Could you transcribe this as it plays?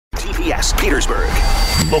CPS Petersburg.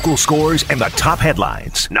 Local scores and the top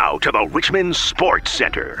headlines. Now to the Richmond Sports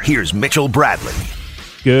Center. Here's Mitchell Bradley.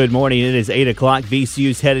 Good morning. It is 8 o'clock.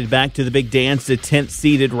 VCU's headed back to the big dance. The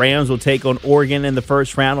 10th-seeded Rams will take on Oregon in the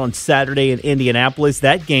first round on Saturday in Indianapolis.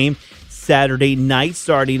 That game Saturday night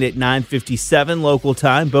starting at 9:57 local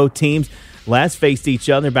time. Both teams last faced each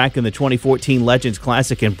other back in the 2014 Legends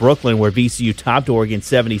Classic in Brooklyn, where VCU topped Oregon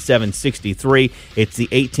 77-63. It's the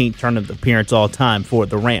 18th tournament appearance all-time for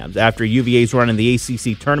the Rams. After UVA's run in the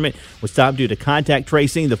ACC tournament was stopped due to contact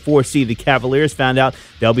tracing, the 4th-seeded Cavaliers found out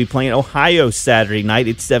they'll be playing Ohio Saturday night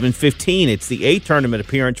at 7:15. It's the 8th tournament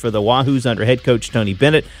appearance for the Wahoos under head coach Tony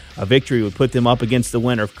Bennett. A victory would put them up against the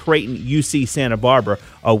winner of Creighton UC Santa Barbara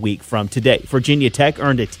a week from today. Virginia Tech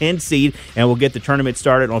earned a 10 seed and will get the tournament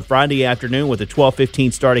started on Friday afternoon with a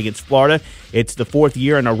 12:15 start against Florida. It's the 4th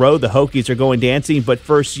year in a row the Hokies are going dancing, but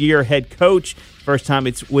first-year head coach, first time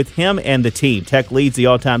it's with him and the team. Tech leads the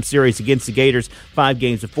all-time series against the Gators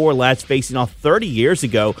 5-4, last facing off 30 years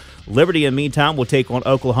ago. Liberty, in the meantime, will take on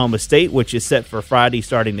Oklahoma State, which is set for Friday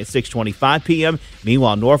starting at 6:25 p.m.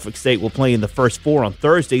 Meanwhile, Norfolk State will play in the first 4 on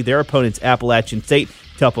Thursday. Their opponent's Appalachian State,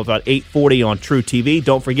 up about 8:40 on True TV.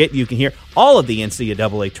 Don't forget, you can hear all of the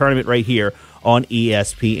NCAA tournament right here on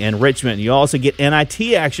ESPN Richmond. You also get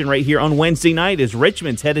NIT action right here on Wednesday night as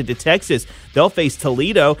Richmond's headed to Texas. They'll face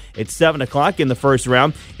Toledo at 7 o'clock in the first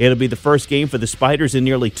round. It'll be the first game for the Spiders in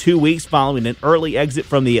nearly 2 weeks following an early exit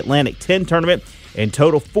from the Atlantic 10 tournament. In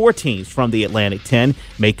total, 4 teams from the Atlantic 10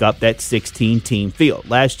 make up that 16-team field.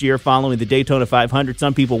 Last year, following the Daytona 500,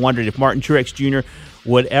 some people wondered if Martin Truex Jr.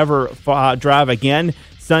 would ever drive again.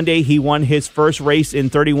 Sunday, he won his first race in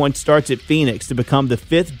 31 starts at Phoenix to become the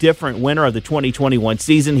 5th different winner of the 2021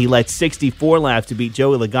 season. He led 64 laps to beat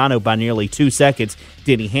Joey Logano by nearly 2 seconds.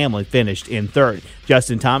 Denny Hamlin finished in 3rd.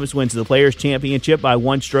 Justin Thomas wins the Players' Championship by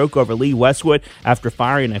 1 stroke over Lee Westwood after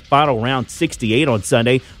firing a final round 68 on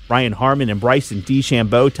Sunday. Brian Harmon and Bryson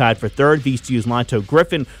DeChambeau tied for 3rd. VCU's Lonto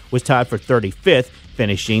Griffin was tied for 35th.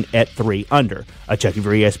 Finishing at 3 under. Checking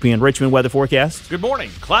for ESPN Richmond weather forecast. Good morning.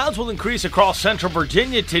 Clouds will increase across central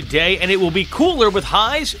Virginia today, and it will be cooler with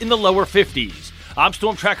highs in the lower 50s. I'm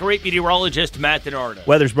Storm Tracker 8 meteorologist Matt DiNardo.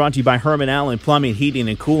 Weather's brought to you by Herman Allen Plumbing, Heating,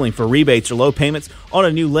 and Cooling. For rebates or low payments on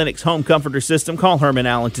a new Lennox home comforter system, call Herman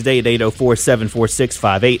Allen today at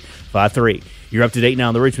 804-746-5853. You're up to date now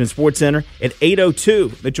on the Richmond Sports Center at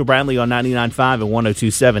 8:02. Mitchell Bradley on 99.5 and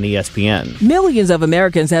 102.7 ESPN. Millions of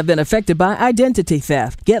Americans have been affected by identity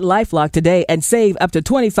theft. Get LifeLock today and save up to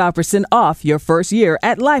 25% off your first year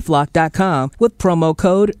at LifeLock.com with promo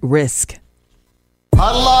code RISK.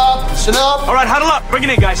 Huddle up, listen up. All right, huddle up. Bring it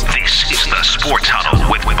in, guys. This is the Sports Huddle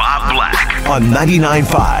with Bob Black on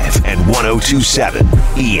 99.5 and 102.7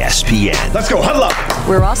 ESPN. Let's go, huddle up.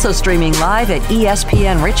 We're also streaming live at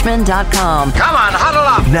ESPNRichmond.com. Come on, huddle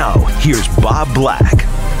up. Now, here's Bob Black.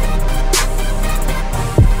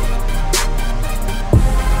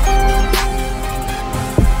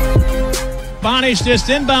 Bonnies just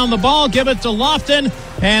inbound the ball, give it to Lofton,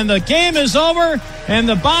 and the game is over, and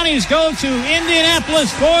the Bonnies go to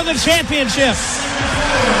Indianapolis for the championship.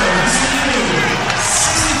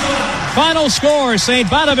 Final score, St.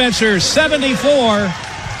 Bonaventure 74,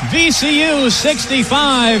 VCU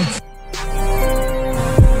 65.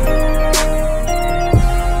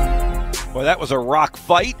 Well, that was a rock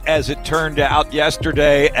fight, as it turned out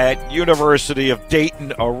yesterday at University of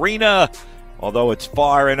Dayton Arena. Although it's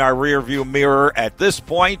far in our rearview mirror at this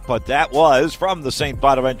point, but that was from the St.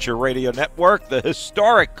 Bonaventure Radio Network, the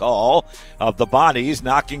historic call of the Bonnies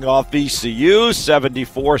knocking off VCU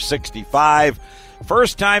 74-65.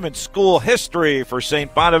 First time in school history for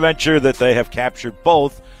St. Bonaventure that they have captured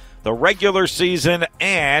both the regular season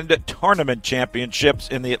and tournament championships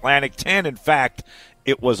in the Atlantic 10. In fact,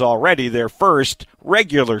 it was already their first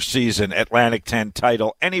regular season Atlantic 10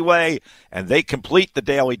 title anyway, and they complete the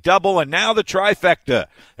daily double and now the trifecta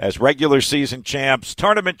as regular season champs,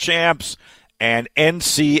 tournament champs, and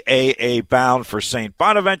NCAA bound for St.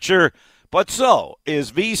 Bonaventure. But so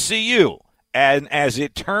is VCU. And as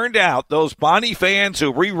it turned out, those Bonnie fans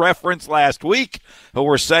who re-referenced last week, who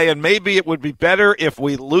were saying maybe it would be better if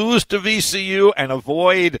we lose to VCU and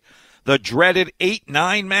avoid the dreaded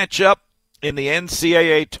 8-9 matchup in the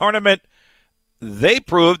NCAA tournament, they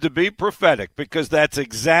proved to be prophetic because that's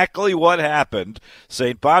exactly what happened.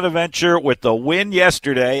 St. Bonaventure, with the win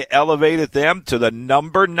yesterday, elevated them to the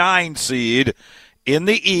number 9 seed in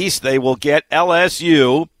the East. They will get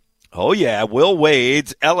LSU. Oh, yeah, Will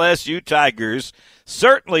Wade's LSU Tigers.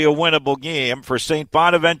 Certainly a winnable game for St.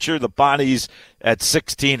 Bonaventure, the Bonnies at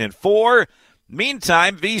 16-4.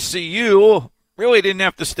 Meantime, VCU really didn't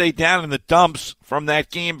have to stay down in the dumps from that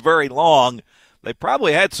game very long. they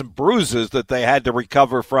probably had some bruises that they had to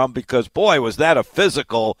recover from because, boy, was that a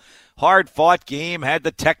physical, hard-fought game. Had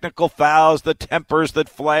the technical fouls, the tempers that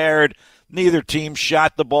flared. Neither team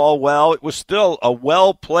shot the ball well. It was still a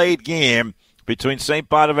well-played game between St.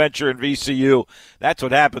 Bonaventure and VCU. That's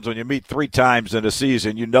what happens when you meet 3 times in a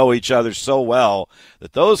season. You know each other so well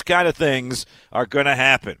that those kind of things are going to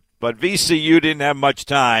happen. But VCU didn't have much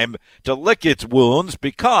time to lick its wounds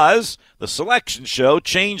because the selection show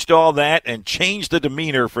changed all that and changed the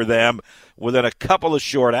demeanor for them within a couple of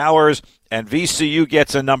short hours. And VCU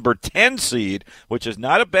gets a number 10 seed, which is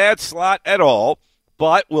not a bad slot at all,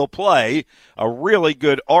 but will play a really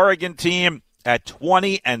good Oregon team at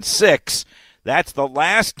 20-6. That's the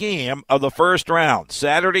last game of the first round.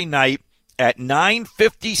 Saturday night at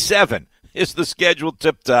 9:57 is the scheduled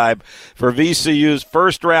tip time for VCU's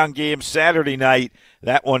first round game Saturday night.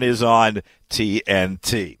 That one is on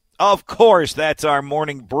TNT. Of course, that's our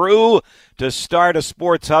morning brew to start a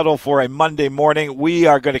sports huddle for a Monday morning. We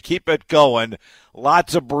are going to keep it going.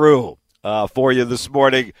 Lots of brew for you this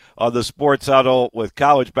morning on the Sports Huddle with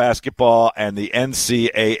college basketball and the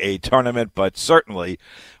NCAA tournament. But certainly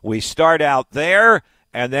we start out there,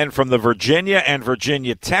 and then from the Virginia and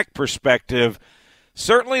Virginia Tech perspective,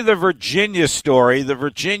 certainly the Virginia story, the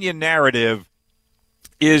Virginia narrative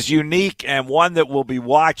is unique and one that will be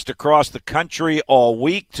watched across the country all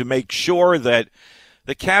week to make sure that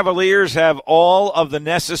the Cavaliers have all of the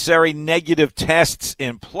necessary negative tests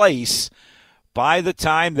in place by the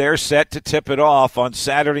time they're set to tip it off on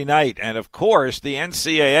Saturday night. And, of course, the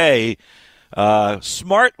NCAA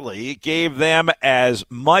smartly gave them as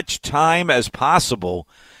much time as possible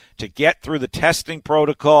to get through the testing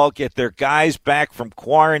protocol, get their guys back from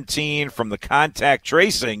quarantine, from the contact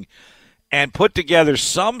tracing, and put together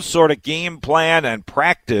some sort of game plan and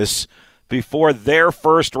practice before their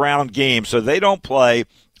first round game. So they don't play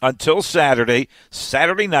until Saturday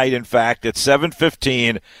night, in fact, at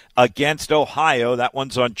 7:15 against Ohio. That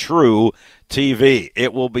one's on True TV.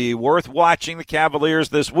 It will be worth watching the Cavaliers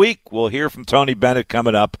this week. We'll hear from Tony Bennett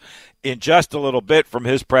coming up in just a little bit from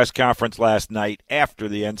his press conference last night after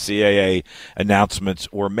the NCAA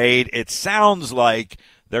announcements were made. It sounds like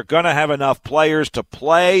they're going to have enough players to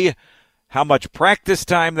play. How much practice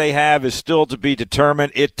time they have is still to be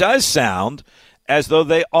determined. It does sound as though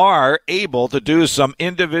they are able to do some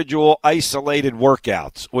individual isolated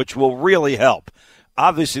workouts, which will really help.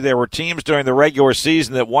 Obviously, there were teams during the regular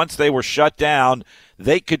season that once they were shut down,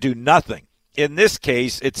 they could do nothing. In this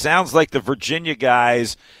case, it sounds like the Virginia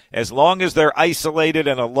guys, as long as they're isolated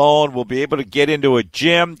and alone, will be able to get into a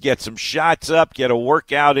gym, get some shots up, get a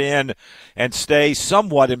workout in, and stay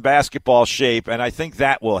somewhat in basketball shape, and I think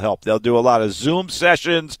that will help. They'll do a lot of Zoom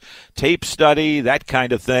sessions, tape study, that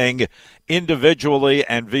kind of thing, individually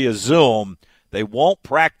and via Zoom. They won't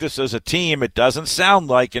practice as a team, it doesn't sound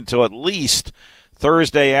like, until at least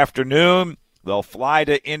Thursday afternoon. They'll fly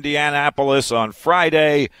to Indianapolis on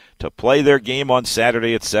Friday to play their game on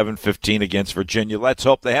Saturday at 7:15 against Virginia. Let's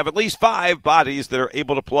hope they have at least 5 bodies that are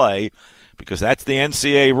able to play, because that's the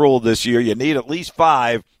NCAA rule this year. You need at least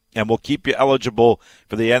 5, and we'll keep you eligible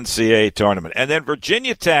for the NCAA tournament. And then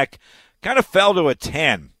Virginia Tech kind of fell to a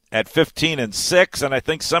 10 at 15-6, and I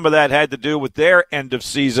think some of that had to do with their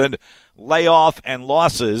end-of-season layoff and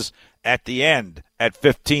losses at the end at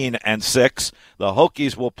 15-6. The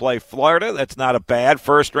Hokies will play Florida. That's not a bad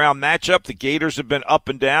first-round matchup. The Gators have been up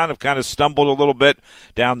and down, have kind of stumbled a little bit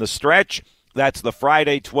down the stretch. That's the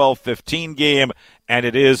Friday 12:15 game, and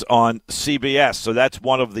it is on CBS. So that's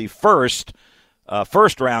one of the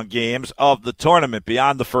first-round games of the tournament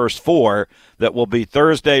beyond the first 4 that will be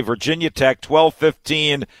Thursday. Virginia Tech,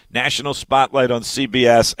 12:15, national spotlight on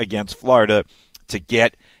CBS against Florida to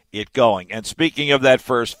get it going. And speaking of that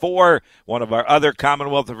first 4, one of our other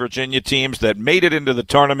Commonwealth of Virginia teams that made it into the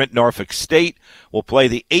tournament, Norfolk State, will play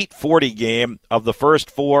the 8:40 game of the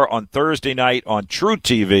first 4 on Thursday night on True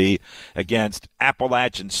TV against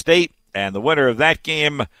Appalachian State. And the winner of that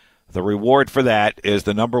game, the reward for that is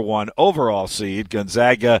the number 1 overall seed,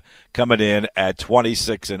 Gonzaga, coming in at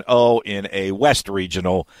 26-0 in a West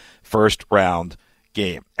Regional first-round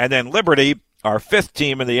game. And then Liberty, our 5th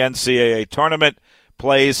team in the NCAA tournament,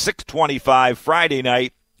 plays 6:25 Friday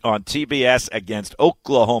night on TBS against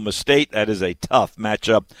Oklahoma State. That is a tough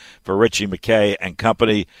matchup for Richie McKay and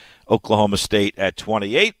company. Oklahoma State at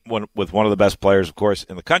 28, with one of the best players, of course,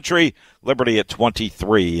 in the country. Liberty at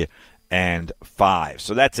 23-5.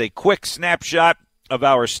 So that's a quick snapshot of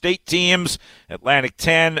our state teams, Atlantic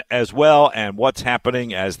 10 as well, and what's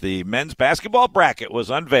happening as the men's basketball bracket was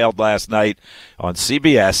unveiled last night on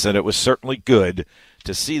CBS, and it was certainly good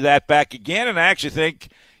to see that back again. And I actually think,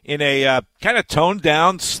 in a kind of toned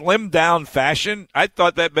down, slimmed down fashion. I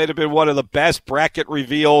thought that may have been one of the best bracket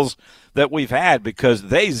reveals that we've had because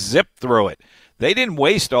they zipped through it. They didn't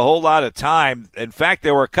waste a whole lot of time. In fact,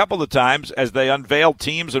 there were a couple of times as they unveiled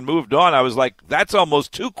teams and moved on, I was like, that's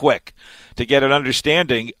almost too quick to get an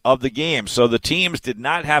understanding of the game. So the teams did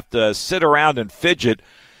not have to sit around and fidget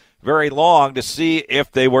very long to see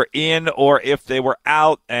if they were in or if they were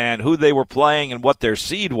out and who they were playing and what their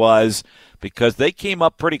seed was, because they came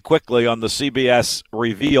up pretty quickly on the CBS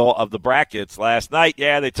reveal of the brackets last night.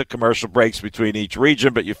 Yeah, they took commercial breaks between each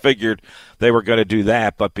region, but you figured they were going to do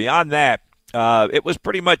that. But beyond that, it was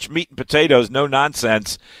pretty much meat and potatoes, no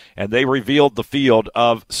nonsense, and they revealed the field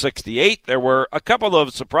of 68. There were a couple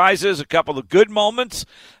of surprises, a couple of good moments,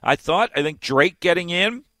 I thought. I think Drake getting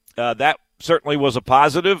in, that certainly was a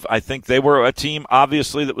positive. I think they were a team,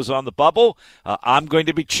 obviously, that was on the bubble. I'm going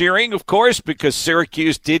to be cheering, of course, because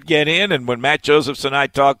Syracuse did get in, and when Matt Josephs and I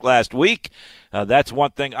talked last week, that's one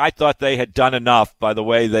thing. I thought they had done enough by the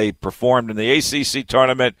way they performed in the ACC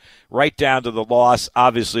tournament, right down to the loss,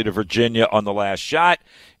 obviously, to Virginia on the last shot,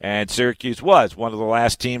 and Syracuse was one of the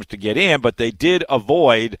last teams to get in, but they did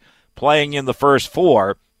avoid playing in the first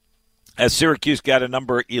four, as Syracuse got a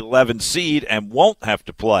number 11 seed and won't have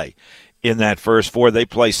to play in that first four. They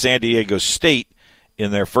play San Diego State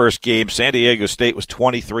in their first game. San Diego State was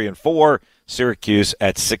 23-4, Syracuse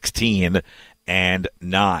at 16-9.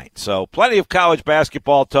 So plenty of college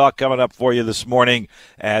basketball talk coming up for you this morning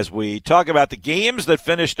as we talk about the games that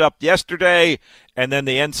finished up yesterday and then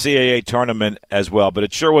the NCAA tournament as well. But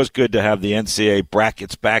it sure was good to have the NCAA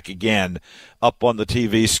brackets back again up on the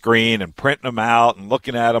TV screen and printing them out and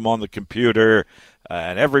looking at them on the computer.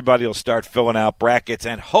 And everybody will start filling out brackets,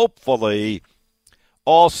 and hopefully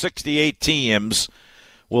all 68 teams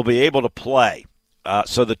will be able to play.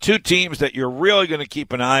 So the two teams that you're really going to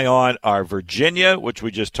keep an eye on are Virginia, which we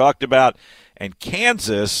just talked about, and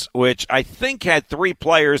Kansas, which I think had 3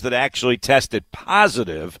 players that actually tested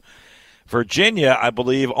positive. Virginia, I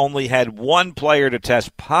believe, only had 1 player to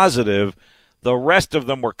test positive. The rest of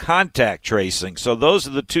them were contact tracing. So those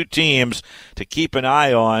are the two teams to keep an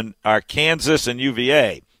eye on, are Kansas and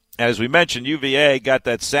UVA. As we mentioned, UVA got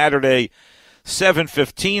that Saturday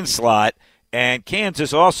 7:15 slot, and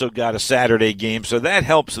Kansas also got a Saturday game, so that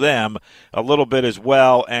helps them a little bit as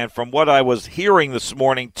well. And from what I was hearing this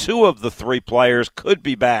morning, 2 of the 3 players could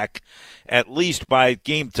be back at least by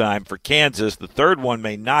game time for Kansas. The third one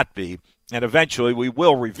may not be. And eventually we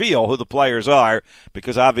will reveal who the players are,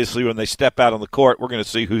 because obviously when they step out on the court, we're going to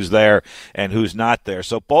see who's there and who's not there.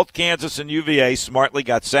 So both Kansas and UVA smartly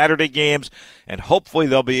got Saturday games, and hopefully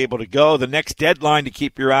they'll be able to go. The next deadline to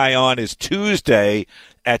keep your eye on is Tuesday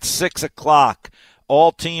at 6 o'clock.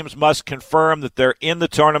 All teams must confirm that they're in the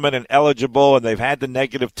tournament and eligible, and they've had the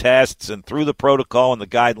negative tests and through the protocol and the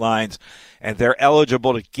guidelines, and they're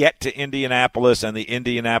eligible to get to Indianapolis and the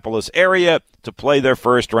Indianapolis area to play their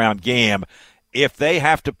first-round game. If they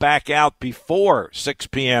have to back out before 6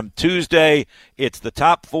 p.m. Tuesday, it's the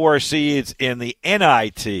top 4 seeds in the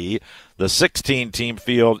NIT, the 16-team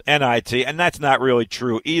field NIT, and that's not really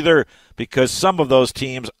true either, because some of those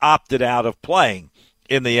teams opted out of playing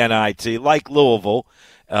in the NIT, like Louisville,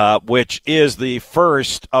 which is the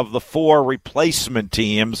first of the 4 replacement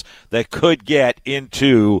teams that could get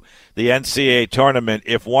into the NCAA tournament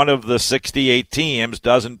if one of the 68 teams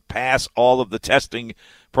doesn't pass all of the testing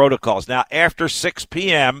protocols. Now, after 6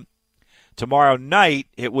 p.m. tomorrow night,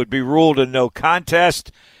 it would be ruled a no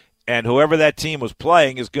contest, and whoever that team was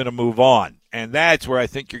playing is going to move on. And that's where I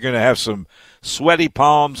think you're going to have some sweaty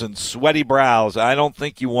palms and sweaty brows. I don't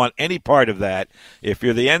think you want any part of that. If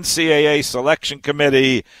you're the NCAA selection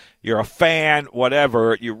committee, you're a fan,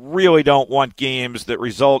 whatever, you really don't want games that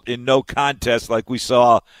result in no contest like we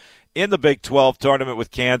saw in the Big 12 tournament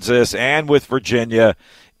with Kansas and with Virginia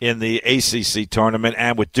in the ACC tournament,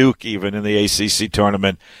 and with Duke even in the ACC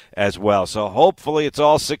tournament as well. So hopefully it's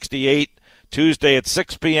all 68 Tuesday at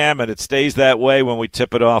 6 p.m., and it stays that way when we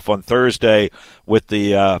tip it off on Thursday with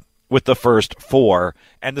the first 4.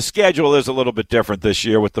 And the schedule is a little bit different this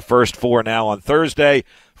year with the first 4 now on Thursday.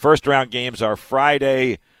 First-round games are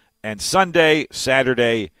Friday and Sunday,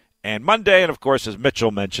 Saturday and Monday. And, of course, as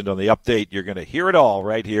Mitchell mentioned on the update, you're going to hear it all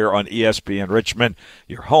right here on ESPN Richmond,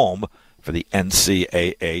 your home for the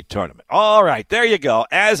NCAA tournament. All right, there you go.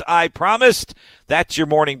 As I promised, that's your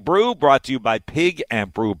morning brew, brought to you by Pig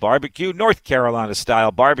and Brew Barbecue, North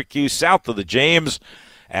Carolina-style barbecue, south of the James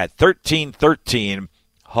at 1313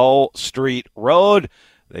 Hull Street Road.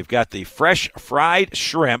 They've got the fresh fried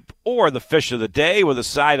shrimp or the fish of the day with a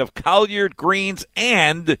side of collard greens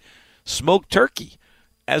and smoked turkey.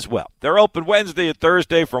 as well. They're open Wednesday and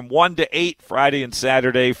Thursday from 1 to 8, Friday and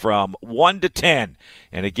Saturday from 1 to 10.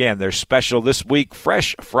 And again, they're special this week,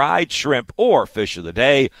 fresh fried shrimp or fish of the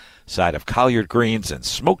day, side of collard greens and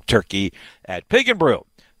smoked turkey at Pig and Brew,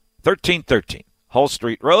 1313 Hull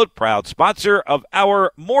Street Road, proud sponsor of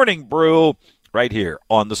our morning brew right here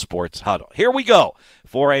on the Sports Huddle. Here we go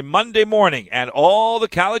for a Monday morning and all the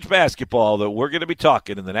college basketball that we're going to be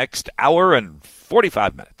talking in the next hour and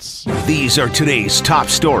 45 minutes. These are today's top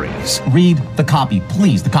stories. Read the copy,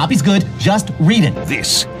 please. The copy's good. Just read it.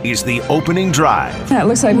 This is the opening drive. That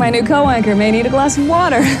looks like my new co-anchor may need a glass of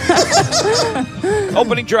water.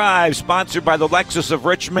 Opening drive sponsored by the Lexus of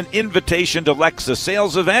Richmond Invitation to Lexus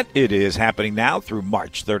sales event. It is happening now through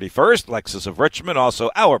March 31st. Lexus of Richmond, also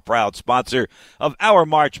our proud sponsor of our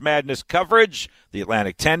March Madness coverage. The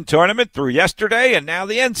Atlantic 10 tournament through yesterday, and now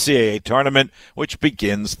the NCAA tournament, which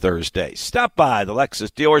begins Thursday. Stop by the Lexus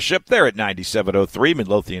dealership. They're at 9703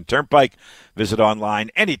 Midlothian Turnpike. Visit online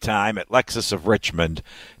anytime at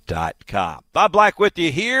lexusofrichmond.com. Bob Black with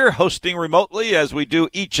you here, hosting remotely as we do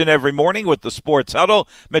each and every morning with the Sports Huddle.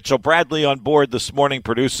 Mitchell Bradley on board this morning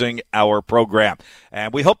producing our program.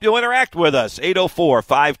 And we hope you'll interact with us.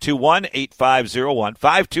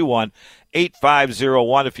 804-521-8501,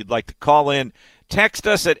 521-8501 if you'd like to call in. Text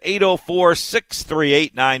us at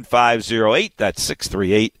 804-638-9508. That's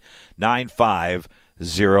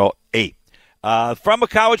 638-9508. From a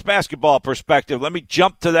college basketball perspective, let me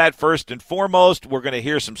jump to that first and foremost. We're going to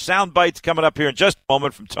hear some sound bites coming up here in just a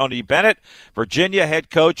moment from Tony Bennett, Virginia head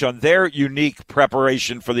coach, on their unique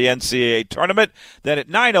preparation for the NCAA tournament. Then at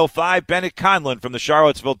 9:05, Bennett Conlon from the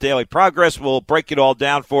Charlottesville Daily Progress will break it all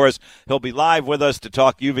down for us. He'll be live with us to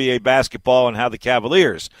talk UVA basketball and how the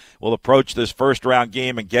Cavaliers will approach this first-round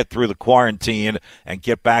game and get through the quarantine and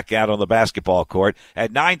get back out on the basketball court.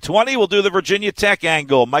 At 9:20, we'll do the Virginia Tech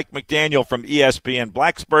angle. Mike McDaniel from ESPN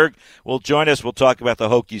Blacksburg will join us. We'll talk about the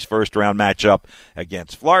Hokies' first-round matchup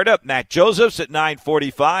against Florida. Matt Josephs at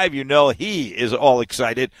 9:45. You know he is all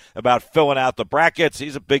excited about filling out the brackets.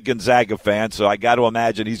 He's a big Gonzaga fan, so I got to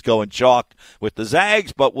imagine he's going chalk with the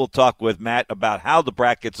Zags, but we'll talk with Matt about how the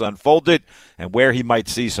brackets unfolded and where he might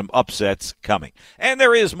see some upsets coming. And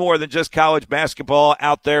there is more than just college basketball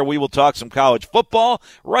out there. We will talk some college football.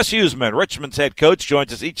 Russ Huseman, Richmond's head coach,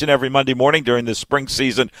 joins us each and every Monday morning during this spring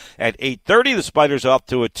season at 8:30. The Spiders off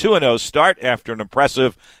to a 2-0 start after an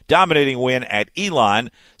impressive, dominating win at Elon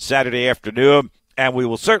Saturday afternoon. And we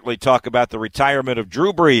will certainly talk about the retirement of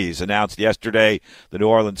Drew Brees, announced yesterday. The New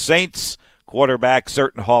Orleans Saints quarterback,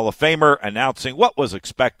 certain Hall of Famer, announcing what was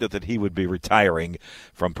expected, that he would be retiring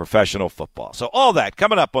from professional football. So all that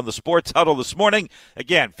coming up on the Sports Huddle this morning.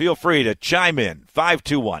 Again, feel free to chime in.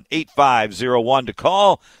 521-8501 to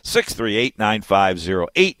call,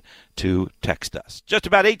 638-9508 to text us. Just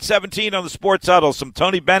about 8:17 on the Sports Huddle. Some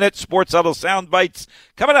Tony Bennett Sports Huddle sound bites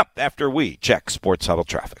coming up after we check Sports Huddle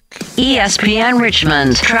traffic. ESPN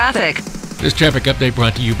Richmond traffic. This traffic update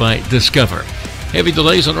brought to you by Discover. Heavy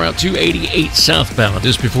delays on Route 288 southbound.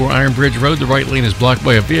 Just before Iron Bridge Road, the right lane is blocked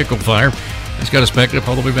by a vehicle fire. It's got us backed up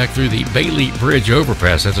all the way back through the Bailey Bridge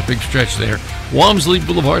overpass. That's a big stretch there. Walmsley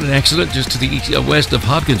Boulevard, an accident just to the east, west of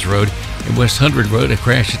Hopkins Road, and West 100 Road, a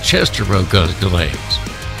crash at Chester Road causing delays.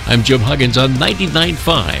 I'm Jim Huggins on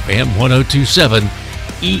 99.5 AM 102.7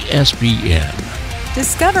 ESPN.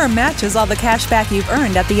 Discover matches all the cash back you've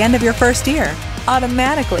earned at the end of your first year.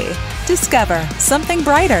 Automatically. Discover. Something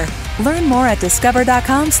brighter. Learn more at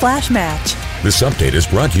discover.com/match. This update is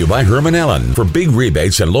brought to you by Herman Allen. For big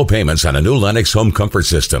rebates and low payments on a new Lennox home comfort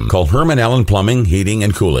system, call Herman Allen Plumbing, Heating,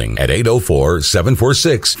 and Cooling at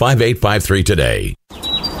 804-746-5853 today.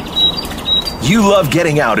 You love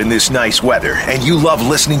getting out in this nice weather, and you love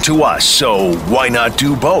listening to us, so why not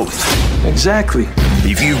do both? Exactly.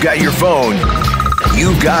 If you've got your phone,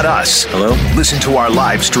 you've got us. Hello? Listen to our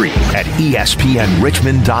live stream at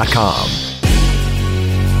espnrichmond.com.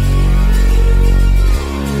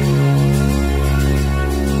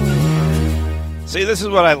 See, this is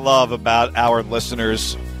what I love about our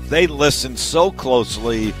listeners. They listen so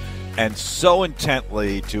closely and so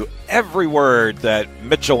intently to every word that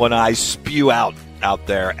Mitchell and I spew out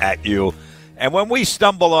there at you. And when we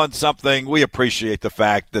stumble on something, we appreciate the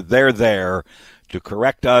fact that they're there to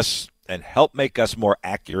correct us and help make us more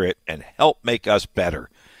accurate and help make us better.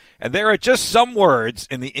 And there are just some words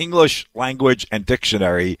in the English language and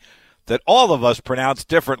dictionary that all of us pronounce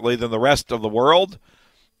differently than the rest of the world.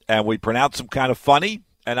 And we pronounce them kind of funny.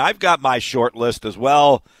 And I've got my short list as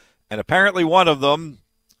well. And apparently one of them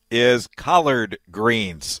is collard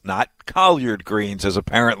greens, not collard greens, as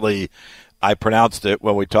apparently I pronounced it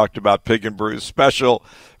when we talked about Pig and Brew's special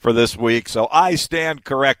for this week. So I stand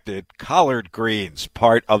corrected. Collard greens,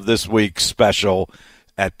 part of this week's special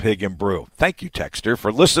at Pig and Brew. Thank you, Texter,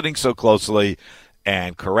 for listening so closely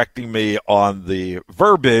and correcting me on the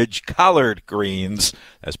verbiage, collard greens,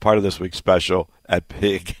 as part of this week's special at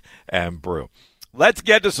Pig and Brew. Let's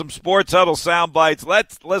get to some Sports Huddle sound bites.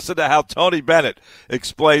 Let's listen to how Tony Bennett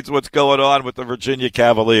explains what's going on with the Virginia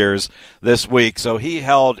Cavaliers this week. So he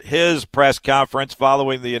held his press conference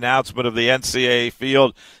following the announcement of the NCAA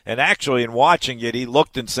field, and actually in watching it, he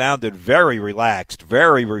looked and sounded very relaxed,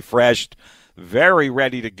 very refreshed, very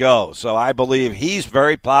ready to go. So I believe he's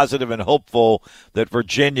very positive and hopeful that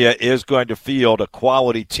Virginia is going to field a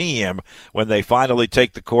quality team when they finally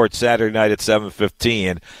take the court Saturday night at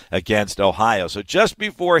 7:15 against Ohio. So just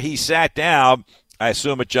before he sat down, I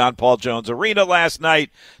assume at John Paul Jones Arena last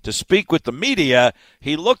night, to speak with the media,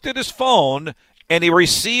 he looked at his phone and he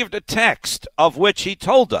received a text of which he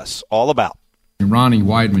told us all about. Ronnie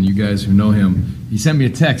Weidman, you guys who know him, he sent me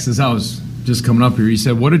a text as I was just coming up here. He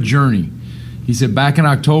said, "What a journey." He said, "Back in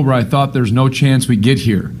October, I thought there's no chance we get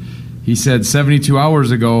here." He said, 72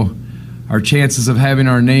 hours ago, our chances of having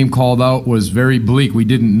our name called out was very bleak. We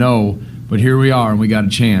didn't know, but here we are, and we got a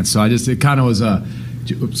chance. So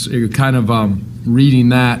reading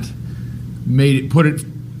that put it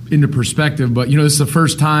into perspective. But, this is the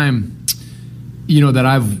first time, that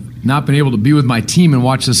I've not been able to be with my team and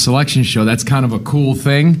watch the selection show. That's kind of a cool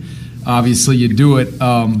thing. Obviously, you do it,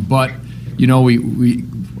 but, we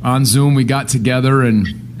on Zoom, we got together, and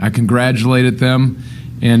I congratulated them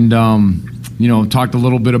and, talked a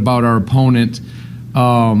little bit about our opponent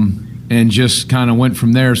and just kind of went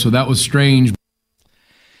from there. So that was strange.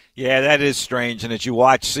 Yeah, that is strange. And as you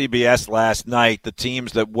watched CBS last night, the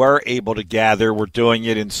teams that were able to gather were doing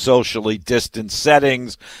it in socially distant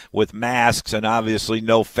settings with masks and obviously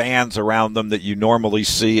no fans around them that you normally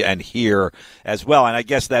see and hear as well. And I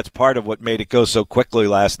guess that's part of what made it go so quickly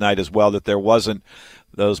last night as well, that there wasn't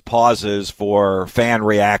those pauses for fan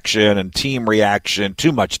reaction and team reaction,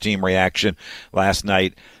 too much team reaction last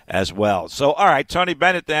night as well. So, all right, Tony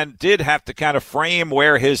Bennett then did have to kind of frame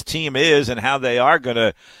where his team is and how they are going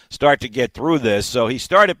to start to get through this. So he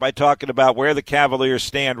started by talking about where the Cavaliers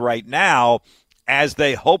stand right now as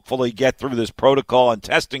they hopefully get through this protocol and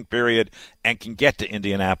testing period and can get to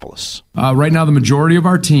Indianapolis. Right now, the majority of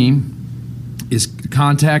our team is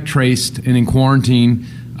contact traced and in quarantine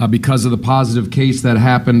because of the positive case that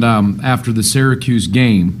happened after the Syracuse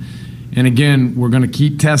game. And again, we're going to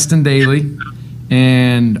keep testing daily,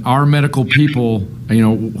 and our medical people,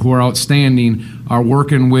 who are outstanding, are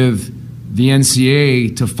working with the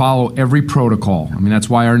NCAA to follow every protocol. I mean, that's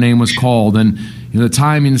why our name was called. And the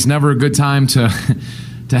timing is never a good time to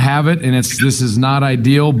have it, and this is not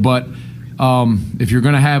ideal, but if you're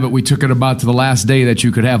going to have it, we took it about to the last day that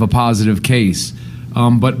you could have a positive case.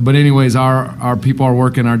 But anyways, our people are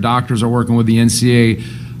working, our doctors are working with the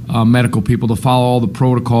NCAA medical people to follow all the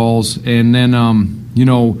protocols. And then,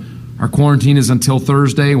 our quarantine is until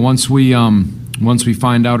Thursday. Once we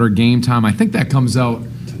find out our game time, I think that comes out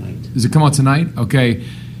tonight. Does it come out tonight? Okay.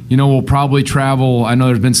 We'll probably travel. I know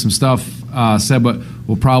there's been some stuff said, but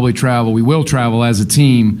we'll probably travel. We will travel as a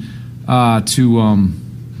team to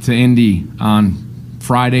Indy on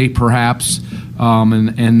Friday, perhaps,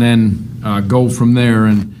 and then go from there.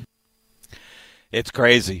 And it's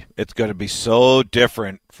crazy. It's going to be so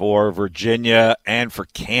different for Virginia and for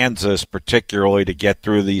Kansas, particularly, to get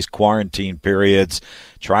through these quarantine periods,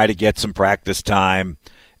 try to get some practice time,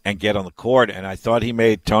 and get on the court. And I thought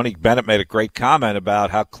Tony Bennett made a great comment about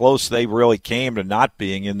how close they really came to not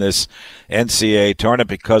being in this NCAA tournament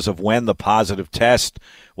because of when the positive test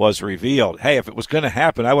was revealed. Hey, if it was going to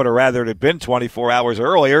happen, I would have rather it had been 24 hours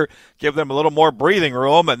earlier, give them a little more breathing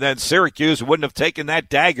room, and then Syracuse wouldn't have taken that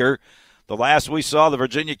dagger. The last we saw the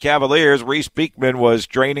Virginia Cavaliers, Reese Beekman was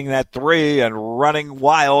draining that three and running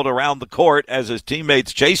wild around the court as his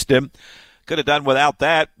teammates chased him. Could have done without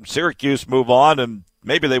that. Syracuse move on, and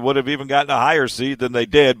maybe they would have even gotten a higher seed than they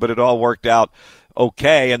did, but it all worked out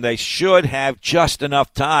okay, and they should have just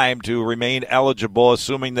enough time to remain eligible,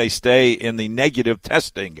 assuming they stay in the negative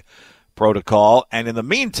testing protocol. And in the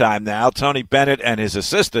meantime now, Tony Bennett and his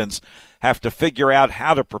assistants have to figure out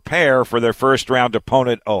how to prepare for their first-round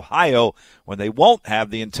opponent, Ohio, when they won't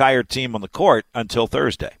have the entire team on the court until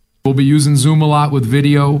Thursday. We'll be using Zoom a lot with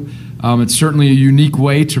video. It's certainly a unique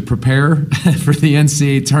way to prepare for the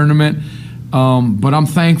NCAA tournament. But I'm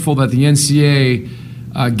thankful that the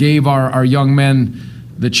NCAA gave our young men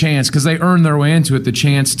the chance, because they earned their way into it, the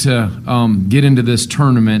chance to get into this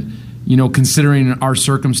tournament. considering our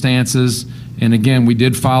circumstances, and again, we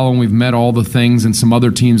did follow and we've met all the things, and some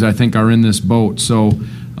other teams I think are in this boat. So,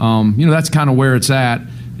 that's kind of where it's at.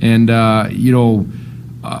 And,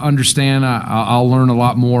 understand I'll learn a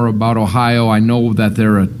lot more about Ohio. I know that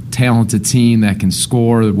they're a talented team that can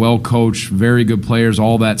score, well coached, very good players,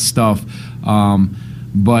 all that stuff.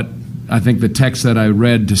 But I think the text that I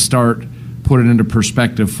read to start put it into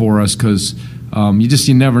perspective for us, because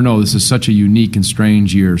you never know. This is such a unique and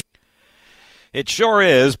strange year. It sure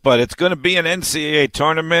is, but it's going to be an NCAA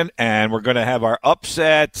tournament, and we're going to have our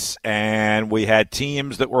upsets, and we had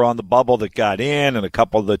teams that were on the bubble that got in and a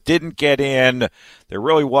couple that didn't get in. There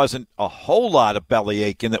really wasn't a whole lot of belly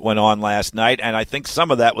aching that went on last night, and I think some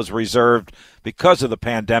of that was reserved because of the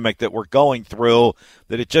pandemic that we're going through,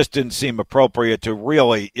 that it just didn't seem appropriate to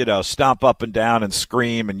really, stomp up and down and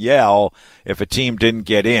scream and yell if a team didn't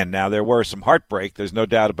get in. Now, there were some heartbreak, there's no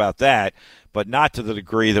doubt about that, but not to the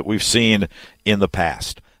degree that we've seen in the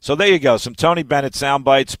past. So there you go, some Tony Bennett sound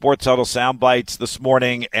bites, Sports Huddle sound bites this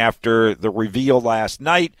morning after the reveal last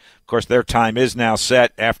night. Of course, their time is now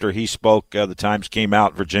set. After he spoke, the times came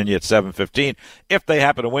out, Virginia at 7:15. If they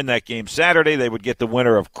happen to win that game Saturday, they would get the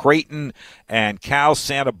winner of Creighton and Cal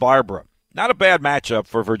Santa Barbara. Not a bad matchup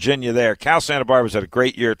for Virginia there. Cal Santa Barbara's had a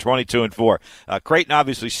great year, 22-4. Creighton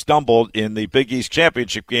obviously stumbled in the Big East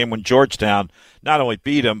Championship game when Georgetown not only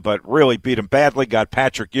beat him, but really beat him badly, got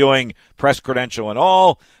Patrick Ewing, press credential and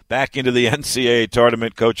all, back into the NCAA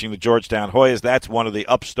tournament coaching the Georgetown Hoyas. That's one of the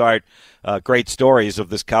upstart great stories of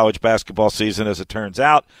this college basketball season, as it turns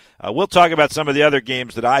out. We'll talk about some of the other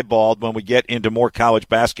games that eyeballed when we get into more college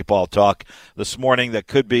basketball talk this morning that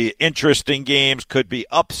could be interesting games, could be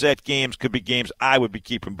upset games, could be games I would be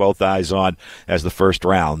keeping both eyes on as the first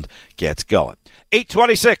round gets going.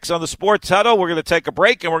 8:26 on the Sports Huddle. We're going to take a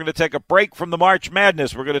break, and we're going to take a break from the March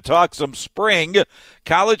Madness. We're going to talk some spring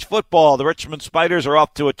college football. The Richmond Spiders are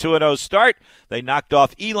off to a 2-0 start. They knocked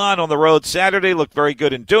off Elon on the road Saturday, looked very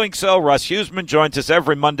good in doing so. Russ Huseman joins us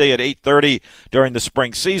every Monday at 8:30 during the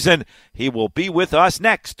spring season. He will be with us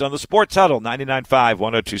next on the Sports Huddle, 99.5,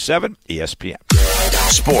 102.7 ESPN.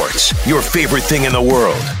 Sports, your favorite thing in the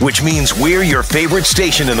world, which means we're your favorite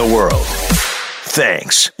station in the world.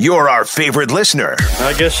 Thanks. You're our favorite listener.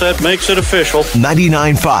 I guess that makes it official.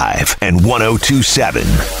 99.5 and 102.7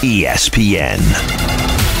 ESPN.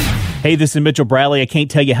 Hey, this is Mitchell Bradley. I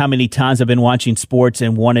can't tell you how many times I've been watching sports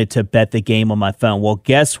and wanted to bet the game on my phone. Well,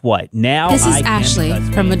 guess what? Now This is Ashley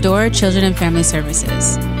from Medora Children and Family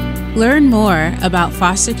Services. Learn more about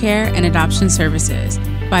foster care and adoption services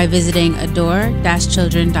by visiting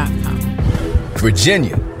adore-children.com.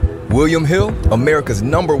 Virginia, William Hill, America's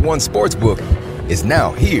 #1 sports book, is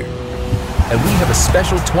now here. And we have a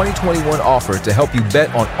special 2021 offer to help you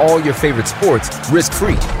bet on all your favorite sports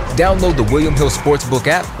risk-free. Download the William Hill Sportsbook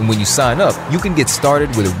app, and when you sign up, you can get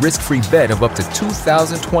started with a risk-free bet of up to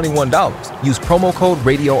 $2,021. Use promo code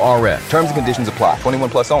RADIORF. Terms and conditions apply. 21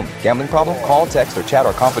 plus only. Gambling problem? Call, text, or chat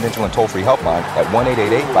our confidential and toll-free helpline at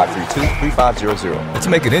 1-888-532-3500. Let's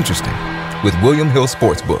make it interesting with William Hill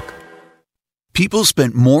Sportsbook. People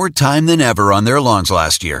spent more time than ever on their lawns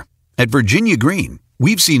last year. At Virginia Green,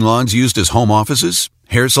 we've seen lawns used as home offices,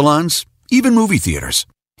 hair salons, even movie theaters.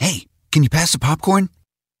 Hey, can you pass the popcorn?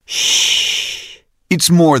 Shh. It's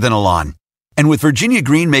more than a lawn. And with Virginia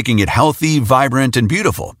Green making it healthy, vibrant, and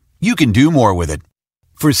beautiful, you can do more with it.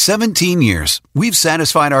 For 17 years, we've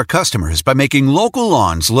satisfied our customers by making local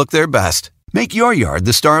lawns look their best. Make your yard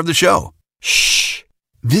the star of the show. Shh.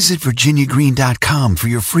 Visit virginiagreen.com for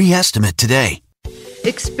your free estimate today.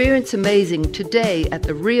 Experience amazing today at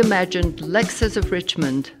the reimagined Lexus of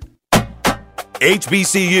Richmond.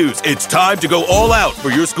 HBCUs, it's time to go all out for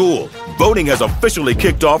your school. Voting has officially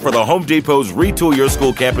kicked off for the Home Depot's Retool Your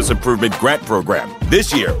School Campus Improvement Grant Program.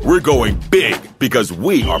 This year, we're going big because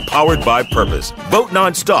we are powered by purpose. Vote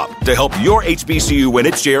nonstop to help your HBCU win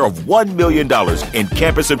its share of $1 million in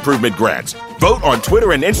campus improvement grants. Vote on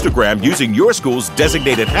Twitter and Instagram using your school's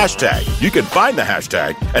designated hashtag. You can find the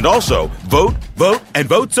hashtag and also vote, and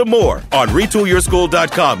vote some more on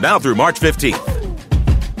retoolyourschool.com now through March 15th.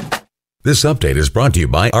 This update is brought to you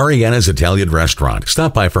by Ariana's Italian Restaurant.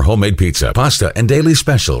 Stop by for homemade pizza, pasta, and daily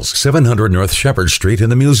specials. 700 North Shepherd Street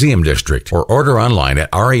in the Museum District. Or order online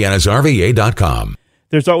at arianasrva.com.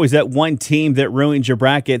 There's always that one team that ruins your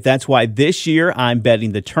bracket. That's why this year I'm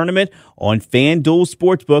betting the tournament on FanDuel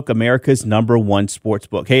Sportsbook, America's #1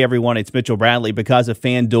 sportsbook. Hey, everyone, it's Mitchell Bradley. Because of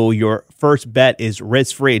FanDuel, your first bet is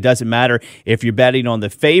risk-free. It doesn't matter if you're betting on the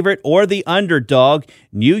favorite or the underdog.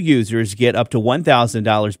 New users get up to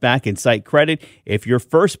 $1,000 back in site credit if your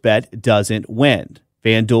first bet doesn't win.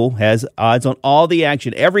 FanDuel has odds on all the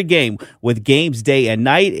action every game with games day and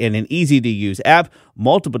night and an easy-to-use app,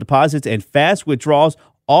 multiple deposits, and fast withdrawals,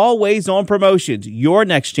 always on promotions. Your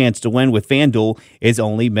next chance to win with FanDuel is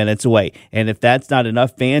only minutes away. And if that's not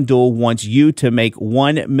enough, FanDuel wants you to make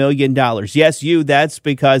 $1 million. Yes, you. That's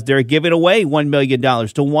because they're giving away $1 million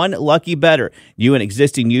to one lucky bettor. You and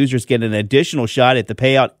existing users get an additional shot at the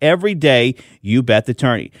payout every day you bet the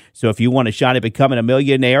tourney. So if you want a shot at becoming a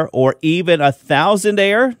millionaire or even a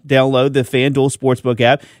thousandaire, download the FanDuel Sportsbook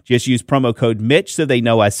app. Just use promo code Mitch so they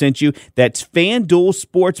know I sent you. That's FanDuel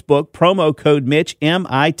Sportsbook, promo code Mitch,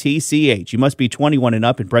 MITCH. You must be 21 and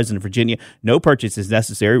up and present in Virginia. No purchase is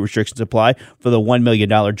necessary. Restrictions apply for the $1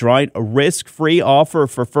 million drawing. A risk-free offer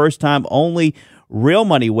for first-time only real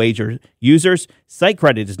money wager users. Site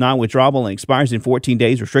credit is non-withdrawable and expires in 14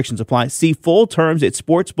 days. Restrictions apply. See full terms at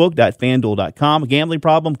sportsbook.fanduel.com. Gambling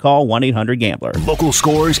problem? Call 1-800-GAMBLER. Local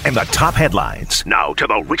scores and the top headlines. Now to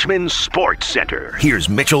the Richmond Sports Center. Here's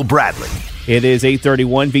Mitchell Bradley. It is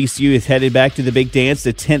 8:31. VCU is headed back to the big dance.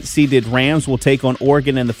 The 10th-seeded Rams will take on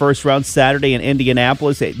Oregon in the first round Saturday in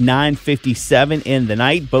Indianapolis at 9:57 in the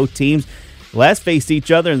night. Both teams last faced each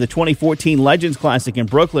other in the 2014 Legends Classic in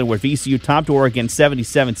Brooklyn, where VCU topped Oregon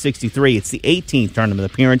 77-63. It's the 18th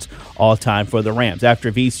tournament appearance all time for the Rams.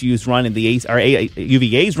 After VCU's run in the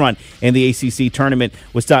UVA's run in the ACC tournament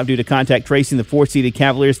was stopped due to contact tracing, the 4th-seeded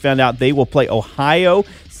Cavaliers found out they will play Ohio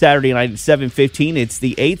Saturday night at 7:15. It's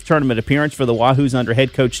the 8th tournament appearance for the Wahoos under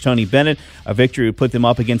head coach Tony Bennett. A victory would put them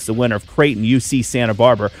up against the winner of Creighton, UC Santa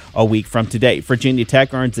Barbara, a week from today. Virginia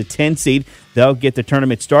Tech earns the 10 seed. They'll get the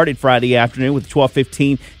tournament started Friday afternoon with a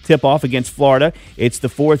 12:15 tip-off against Florida. It's the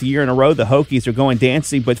 4th year in a row the Hokies are going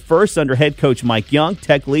dancing, but first under head coach Mike Young,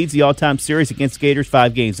 Tech leads the all-time series against Gators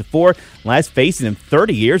 5-4. Last facing them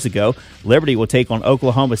 30 years ago. Liberty will take on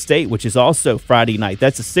Oklahoma State, which is also Friday night.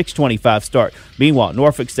 That's a 6:25 start. Meanwhile,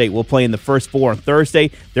 Norfolk State will play in the first 4 on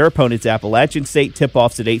Thursday. Their opponent's Appalachian State.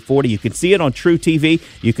 Tip-offs at 8:40. You can see it on True TV.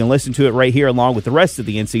 You can listen to it right here along with the rest of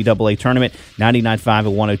the NCAA tournament, 99.5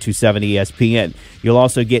 and 102.7 ESPN. You'll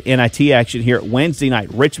also get NIT action here Wednesday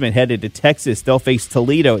night. Richmond headed to Texas. They'll face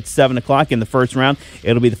Toledo at 7 o'clock in the first round.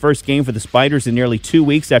 It'll be the first game for the Spiders in nearly 2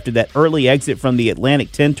 weeks after that early exit from the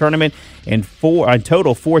Atlantic 10 tournament. And in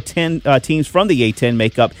total, 4 teams from the A10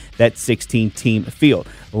 make up that 16-team field.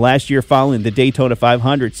 Last year, following the Daytona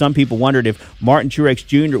 500, some people wondered if Martin Truex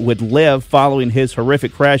Jr. would live following his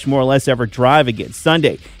horrific crash, more or less ever drive again.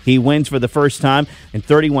 Sunday, he wins for the first time in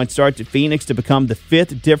 31 starts at Phoenix to become the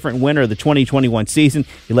 5th different winner of the 2021 season.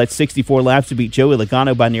 He led 64 laps to beat Joey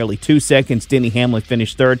Logano by nearly 2 seconds. Denny Hamlin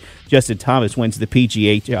finished third. Justin Thomas wins the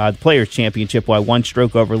PGA Players Championship by 1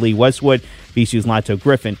 stroke over Lee Westwood. VCU's Lanto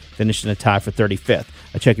Griffin finished in a tie for 35th.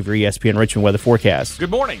 A check of your ESPN Richmond weather forecast.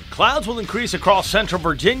 Good morning. Clouds will increase across central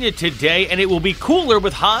Virginia today, and it will be cooler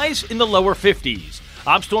with highs in the lower 50s.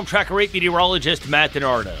 I'm Storm Tracker 8 meteorologist Matt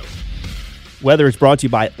DiNardo. Weather is brought to you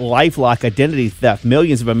by LifeLock Identity Theft.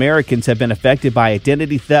 Millions of Americans have been affected by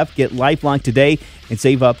identity theft. Get LifeLock today and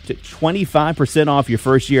save up to 25% off your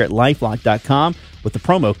first year at LifeLock.com with the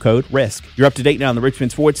promo code RISK. You're up to date now in the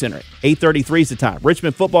Richmond Sports Center. 8:33 is the time.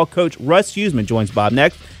 Richmond football coach Russ Huseman joins Bob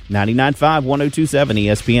next. 99.5, 102.7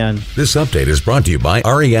 ESPN. This update is brought to you by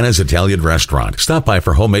Ariana's Italian Restaurant. Stop by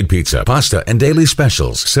for homemade pizza, pasta, and daily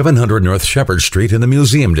specials. 700 North Shepherd Street in the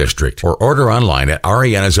Museum District. Or order online at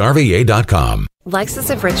arianasrva.com. Lexus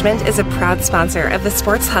of Richmond is a proud sponsor of the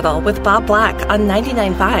Sports Huddle with Bob Black on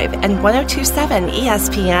 99.5 and 102.7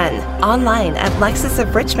 ESPN. Online at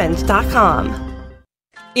lexusofrichmond.com.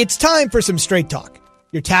 It's time for some straight talk.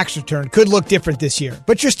 Your tax return could look different this year,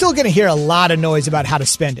 but you're still going to hear a lot of noise about how to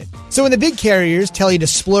spend it. So when the big carriers tell you to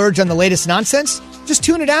splurge on the latest nonsense, just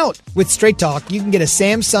tune it out. With Straight Talk, you can get a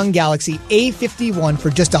Samsung Galaxy A51 for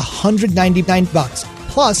just $199.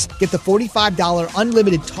 Plus, get the $45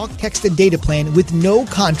 unlimited talk, text, and data plan with no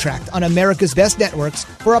contract on America's best networks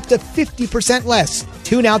for up to 50% less.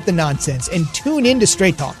 Tune out the nonsense and tune in to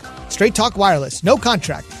Straight Talk. Straight Talk Wireless. No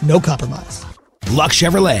contract, no compromise. Luck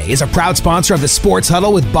Chevrolet is a proud sponsor of the Sports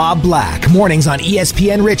Huddle with Bob Black. Mornings on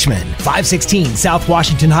ESPN Richmond, 516 South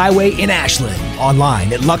Washington Highway in Ashland.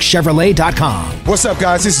 Online at luckchevrolet.com. What's up,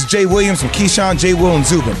 guys? This is Jay Williams from Keyshawn, J. Will, and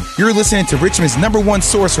Zubin. You're listening to Richmond's #1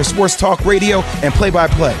 source for sports talk radio and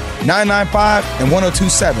play-by-play. 995 and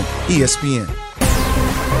 102.7 ESPN.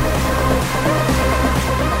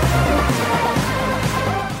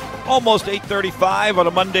 Almost 8:35 on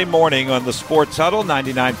a Monday morning on the Sports Huddle,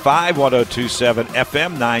 99.5, 102.7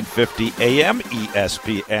 FM, 950 AM,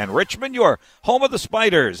 ESPN Richmond, your home of the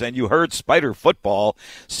Spiders. And you heard Spider football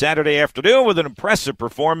Saturday afternoon with an impressive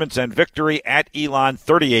performance and victory at Elon,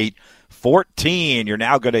 38 14. You're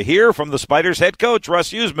now going to hear from the Spiders head coach,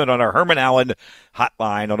 Russ Huseman, on our Herman Allen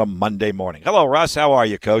hotline on a Monday morning. Hello, Russ. How are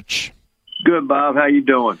you, Coach? Good, Bob. How you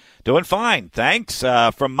doing? Doing fine, thanks.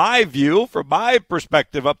 From my view, from my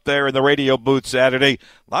perspective up there in the radio booth Saturday,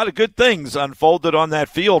 a lot of good things unfolded on that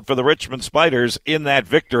field for the Richmond Spiders in that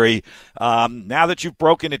victory. Now that you've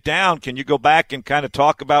broken it down, can you go back and kind of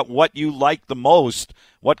talk about what you liked the most?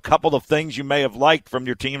 What couple of things you may have liked from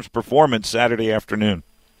your team's performance Saturday afternoon?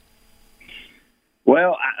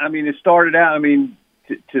 Well, I mean, it started out,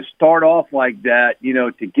 to start off like that,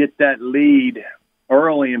 to get that lead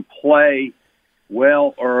early and play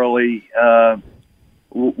well early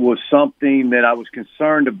was something that I was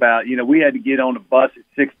concerned about. We had to get on the bus at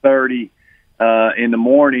 6:30 in the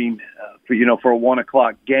morning for a 1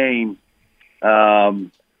 o'clock game.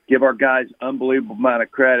 Give our guys unbelievable amount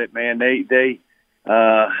of credit, man. They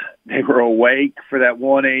were awake for that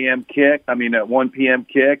 1 a.m. kick. That 1 p.m.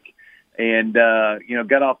 kick. And,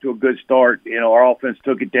 got off to a good start. Our offense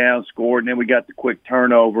took it down, scored, and then we got the quick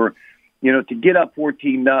turnover. To get up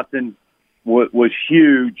 14-0 was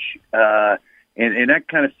huge. And that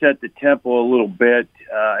kind of set the tempo a little bit.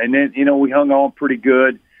 And then, we hung on pretty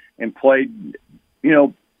good and played,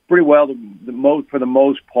 pretty well for the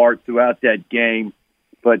most part throughout that game.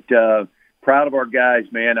 But proud of our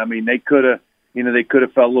guys, man. They could have, they could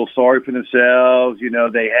have felt a little sorry for themselves.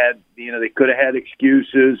 They could have had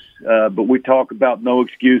excuses, but we talk about no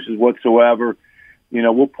excuses whatsoever.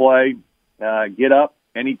 We'll play, get up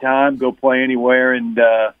anytime, go play anywhere, and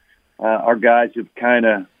our guys have kind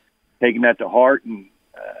of taken that to heart, and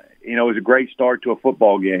it was a great start to a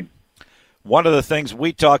football game. One of the things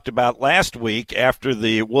we talked about last week after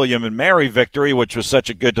the William and Mary victory, which was such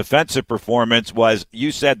a good defensive performance, was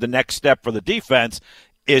you said the next step for the defense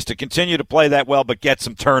is to continue to play that well, but get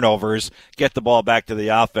some turnovers, get the ball back to the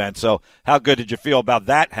offense. So how good did you feel about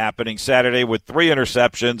that happening Saturday with 3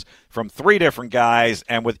 interceptions from 3 different guys,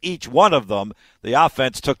 and with each one of them, the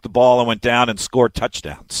offense took the ball and went down and scored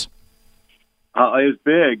touchdowns? It was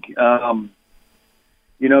big.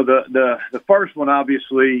 The first one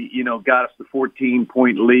obviously, got us the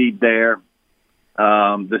 14-point lead there.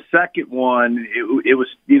 The second one, it was,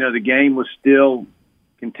 the game was still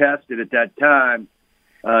contested at that time.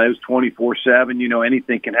 It was 24-7.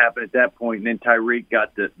 Anything can happen at that point. And then Tyreek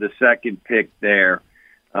got the second pick there,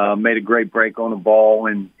 made a great break on the ball,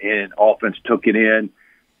 and offense took it in.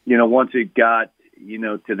 Once it got,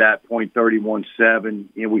 to that point, 31-7,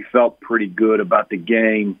 we felt pretty good about the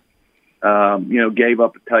game. Gave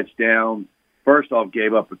up a touchdown. First off,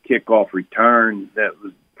 gave up a kickoff return that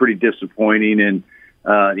was pretty disappointing, and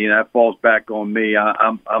that falls back on me.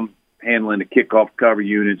 I'm handling the kickoff cover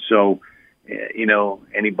unit, so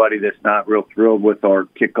anybody that's not real thrilled with our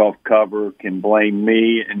kickoff cover can blame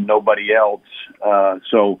me and nobody else.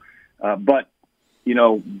 But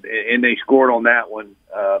and they scored on that one,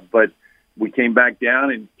 but we came back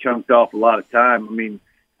down and chunked off a lot of time.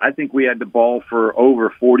 I think we had the ball for over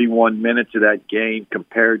 41 minutes of that game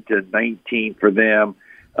compared to 19 for them.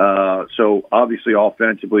 So obviously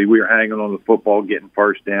offensively, we were hanging on the football, getting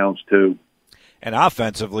first downs too. And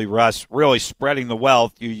offensively, Russ, really spreading the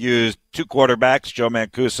wealth. You used 2 quarterbacks, Joe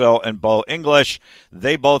Mancuso and Bo English.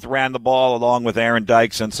 They both ran the ball along with Aaron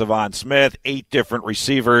Dykes and Savon Smith. 8 different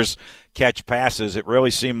receivers catch passes. It really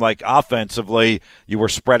seemed like offensively you were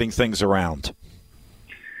spreading things around.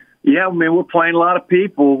 Yeah, we're playing a lot of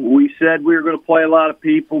people. We said we were going to play a lot of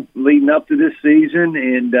people leading up to this season,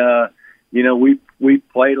 and we've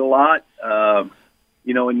played a lot. And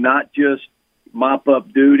not just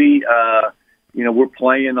mop-up duty. We're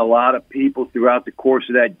playing a lot of people throughout the course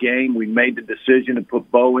of that game. We made the decision to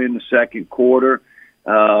put Bo in the second quarter,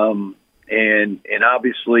 and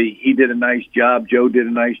obviously he did a nice job. Joe did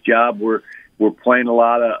a nice job. We're playing a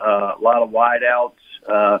lot of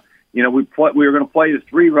wideouts. We were going to play the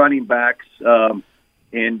 3 running backs,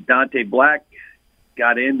 and Dante Black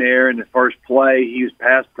got in there in the first play. He was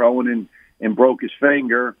pass prone and broke his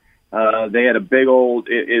finger. They had a big old,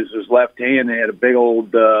 his left hand, they had a big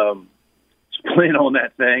old splint on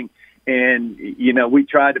that thing. And, we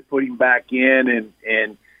tried to put him back in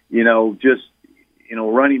and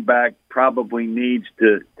running back probably needs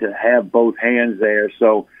to have both hands there.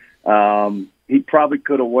 So he probably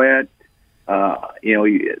could have went.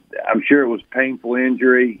 I'm sure it was a painful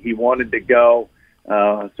injury. He wanted to go.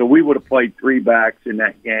 So we would have played 3 backs in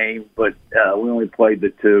that game, but we only played the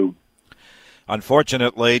 2.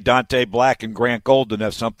 Unfortunately, Dante Black and Grant Golden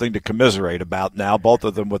have something to commiserate about now, both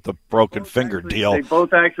of them with the broken finger deal. They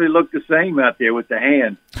both actually look the same out there with the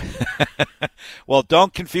hand. Well,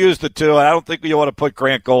 don't confuse the two. I don't think you want to put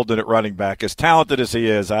Grant Golden at running back. As talented as he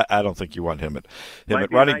is, I don't think you want him at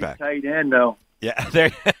running back. Tight end, though. Yeah,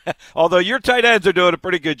 although your tight ends are doing a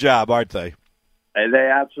pretty good job, aren't they? They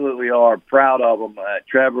absolutely are. Proud of them.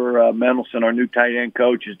 Trevor Mendelson, our new tight end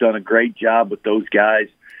coach, has done a great job with those guys.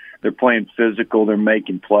 They're playing physical. They're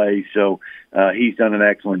making plays. So he's done an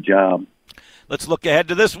excellent job. Let's look ahead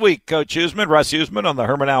to this week. Coach Huseman, Russ Huseman on the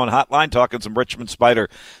Herman Allen Hotline, talking some Richmond Spider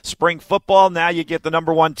spring football. Now you get the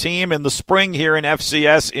number one team in the spring here in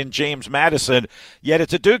FCS in James Madison. Yet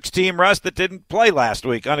it's a Dukes team, Russ, that didn't play last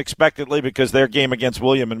week unexpectedly because their game against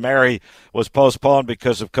William and Mary was postponed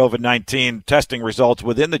because of COVID-19 testing results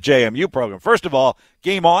within the JMU program. First of all,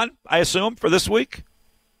 game on, I assume, for this week?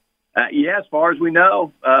 Yeah, as far as we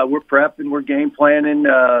know, we're prepping, we're game planning.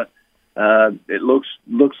 It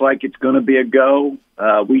looks like it's going to be a go.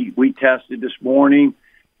 We tested this morning,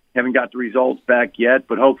 haven't got the results back yet,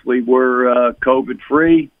 but hopefully we're COVID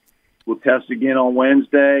free. We'll test again on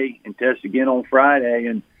Wednesday and test again on Friday.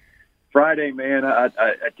 And Friday, man, I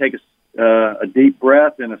take a deep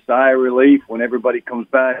breath and a sigh of relief when everybody comes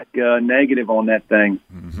back negative on that thing.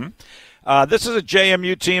 Mm-hmm. This is a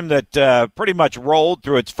JMU team that pretty much rolled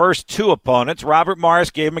through its first two opponents. Robert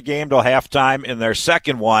Morris gave them a game till halftime in their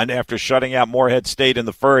second one after shutting out Morehead State in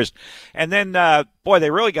the first. And then,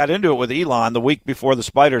 they really got into it with Elon the week before the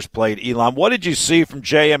Spiders played Elon. What did you see from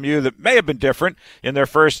JMU that may have been different in their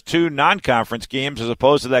first two non-conference games as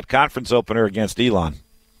opposed to that conference opener against Elon?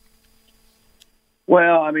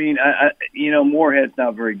 Well, I mean, Morehead's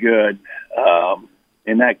not very good,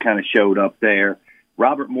 and that kind of showed up there.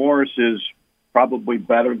 Robert Morris is probably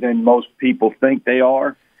better than most people think they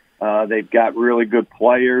are. They've got really good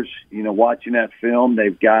players. Watching that film,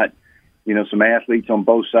 they've got, some athletes on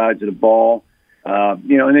both sides of the ball. And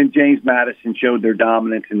then James Madison showed their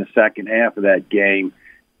dominance in the second half of that game.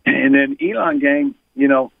 And then Elon game,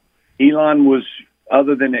 Elon was,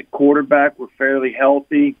 other than at quarterback, were fairly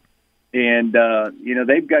healthy. And,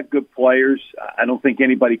 they've got good players. I don't think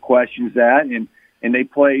anybody questions that. And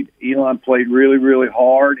Elon played really, really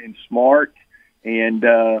hard and smart. And,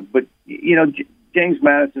 James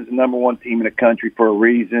Madison's the number one team in the country for a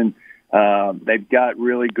reason. They've got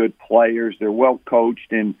really good players. They're well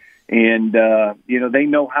coached and they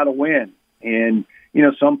know how to win. And,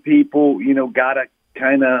 some people, got to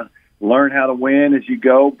kind of learn how to win as you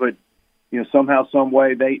go, but, somehow, some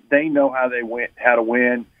way they know how to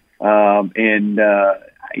win.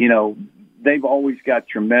 They've always got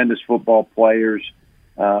tremendous football players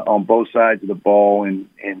on both sides of the ball, and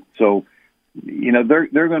so they're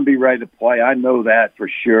going to be ready to play. I know that for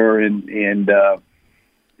sure. And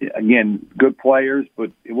again, good players,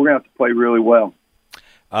 but we're going to have to play really well.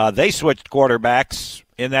 They switched quarterbacks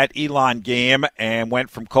in that Elon game and went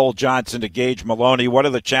from Cole Johnson to Gage Maloney. What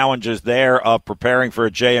are the challenges there of preparing for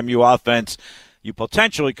a JMU offense? You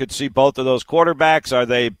potentially could see both of those quarterbacks. Are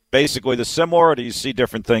they basically the similar, or do you see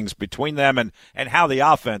different things between them and how the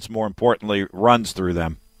offense, more importantly, runs through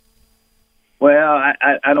them? Well,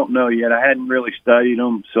 I don't know yet. I hadn't really studied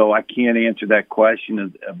them, so I can't answer that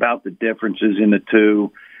question about the differences in the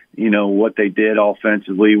two, what they did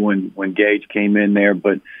offensively when Gage came in there.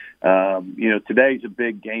 But, today's a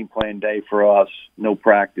big game plan day for us, no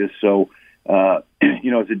practice. So, as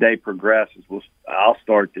the day progresses, I'll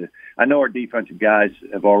start to – I know our defensive guys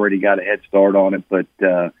have already got a head start on it, but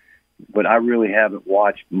I really haven't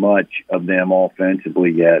watched much of them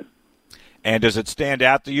offensively yet. And does it stand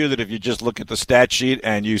out to you that if you just look at the stat sheet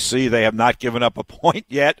and you see they have not given up a point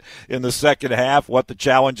yet in the second half, what the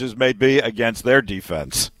challenges may be against their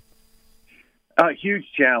defense? A huge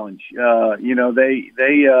challenge. They're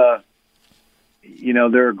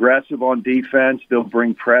aggressive on defense. They'll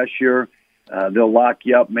bring pressure. They'll lock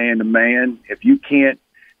you up man to man. If you can't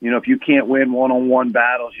win one-on-one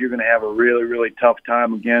battles, you're going to have a really, really tough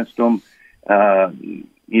time against them.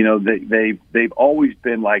 They've always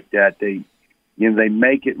been like that. They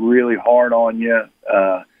make it really hard on you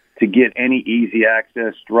to get any easy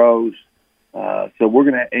access throws. So we're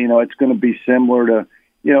going to, it's going to be similar to,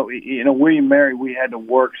 William Mary. We had to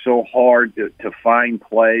work so hard to find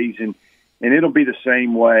plays, and it'll be the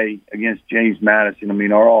same way against James Madison. I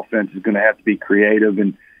mean, our offense is going to have to be creative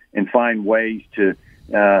and find ways to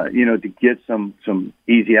get some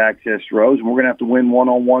easy access throws, and we're going to have to win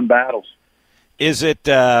one-on-one battles. Is it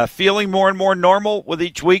feeling more and more normal with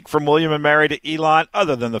each week from William and Mary to Elon,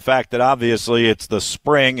 other than the fact that obviously it's the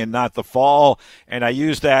spring and not the fall? And I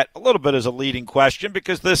use that a little bit as a leading question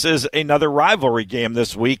because this is another rivalry game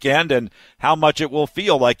this weekend, and how much it will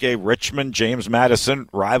feel like a Richmond-James Madison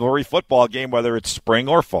rivalry football game, whether it's spring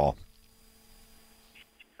or fall.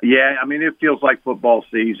 Yeah, I mean, it feels like football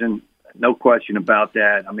season, no question about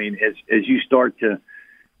that. I mean, as you start to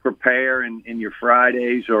prepare and your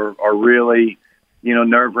Fridays are really,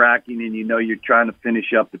 nerve-wracking, and you're trying to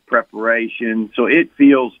finish up the preparation. So it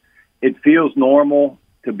feels normal,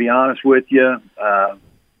 to be honest with you. I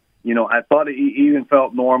thought it even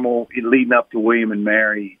felt normal leading up to William and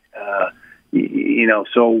Mary.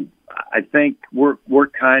 So I think we're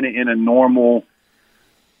kind of in a normal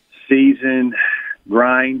season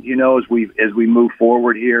grind, as we move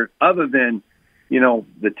forward here. Other than,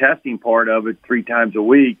 the testing part of it 3 times a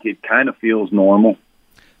week, it kind of feels normal.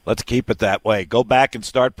 Let's keep it that way. Go back and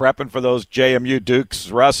start prepping for those JMU Dukes,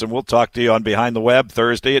 Russ, and we'll talk to you on Behind the Web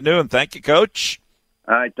Thursday at noon. Thank you, Coach.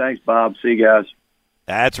 All right, thanks, Bob. See you guys.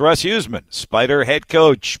 That's Russ Huseman, Spider head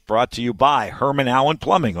coach, brought to you by Herman Allen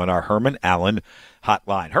Plumbing on our Herman Allen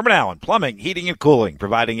hotline. Herman Allen Plumbing, Heating and Cooling,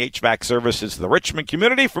 providing HVAC services to the Richmond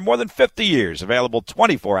community for more than 50 years. Available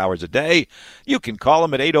 24 hours a day. You can call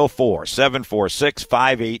them at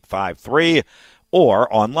 804-746-5853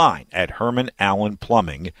 or online at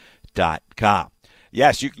hermanallenplumbing.com.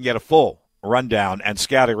 Yes, you can get a full rundown and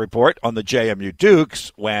scouting report on the JMU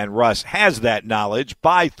Dukes when Russ has that knowledge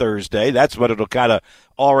by Thursday. That's when it'll kind of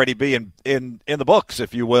already be in the books,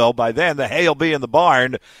 if you will. By then, the hay will be in the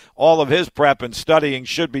barn. All of his prep and studying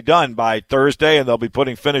should be done by Thursday, and they'll be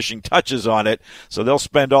putting finishing touches on it. So they'll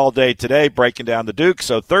spend all day today breaking down the Dukes.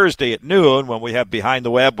 So Thursday at noon, when we have Behind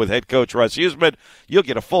the Web with head coach Russ Huseman, you'll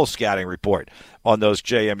get a full scouting report on those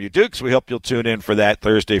JMU Dukes. We hope you'll tune in for that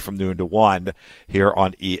Thursday from noon to 1 here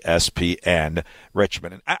on ESPN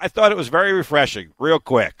Richmond. And I thought it was very refreshing, real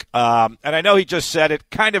quick. And I know he just said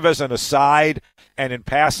it kind of as an aside and in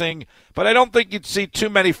passing, but I don't think you'd see too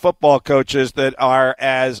many football coaches that are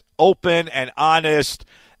as open and honest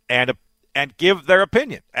and give their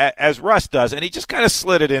opinion as Russ does. And he just kind of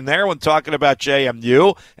slid it in there when talking about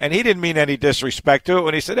JMU, and he didn't mean any disrespect to it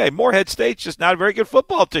when he said, hey, Morehead State's just not a very good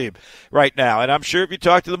football team right now. And I'm sure if you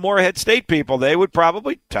talk to the Morehead State people, they would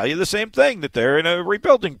probably tell you the same thing, that they're in a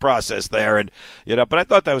rebuilding process there. And but I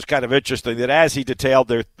thought that was kind of interesting that as he detailed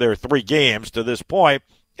their 3 games to this point,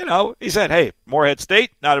 he said, hey, Morehead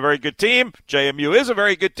State, not a very good team. JMU is a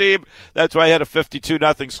very good team. That's why he had a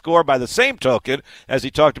 52-0 score by the same token, as he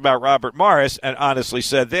talked about Robert Morris, and honestly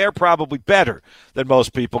said they're probably better than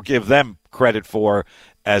most people give them credit for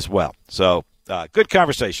as well. So good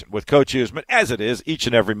conversation with Coach Huseman, as it is each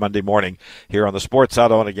and every Monday morning here on the Sports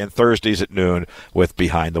Huddle, and again Thursdays at noon with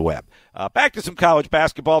Behind the Web. Back to some college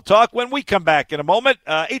basketball talk when we come back in a moment.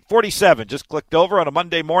 8:47 just clicked over on a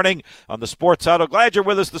Monday morning on the Sports Huddle. Glad you're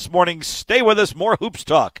with us this morning. Stay with us. More hoops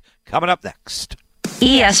talk coming up next.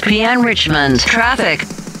 ESPN Richmond Traffic.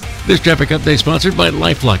 This traffic update sponsored by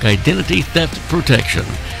LifeLock Identity Theft Protection.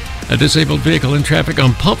 A disabled vehicle in traffic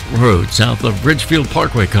on Pump Road south of Ridgefield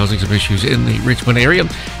Parkway causing some issues in the Richmond area.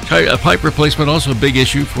 A pipe replacement also a big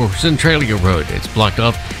issue for Centralia Road. It's blocked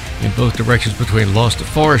off in both directions between Lost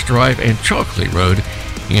Forest Drive and Chalkley Road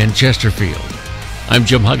in Chesterfield. I'm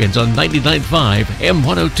Jim Huggins on 99.5 and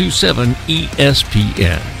 102.7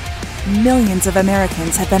 ESPN. Millions of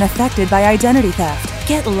Americans have been affected by identity theft.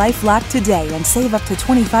 Get LifeLock today and save up to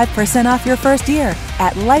 25% off your first year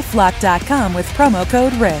at LifeLock.com with promo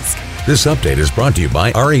code RISK. This update is brought to you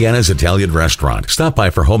by Ariana's Italian Restaurant. Stop by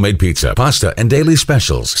for homemade pizza, pasta, and daily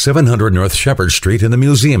specials. 700 North Shepherd Street in the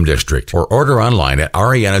Museum District, or order online at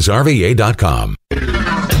arianasrva.com.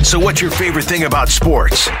 So what's your favorite thing about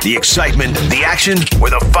sports? The excitement, the action, or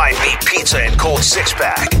the 5-meat pizza and cold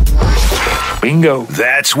 6-pack? Bingo.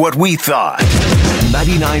 That's what we thought.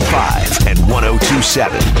 99.5 and 102.7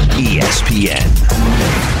 ESPN.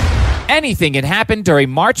 Anything can happen during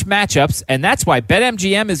March matchups, and that's why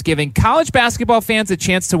BetMGM is giving college basketball fans a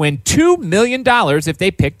chance to win $2 million if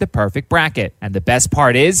they pick the perfect bracket. And the best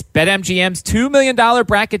part is, BetMGM's $2 million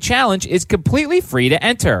bracket challenge is completely free to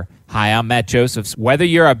enter. Hi, I'm Matt Josephs. Whether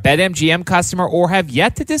you're a BetMGM customer or have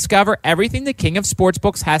yet to discover everything the King of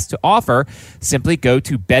Sportsbooks has to offer, simply go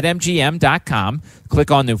to BetMGM.com,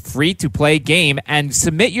 click on the free-to-play game, and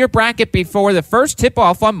submit your bracket before the first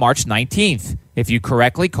tip-off on March 19th. If you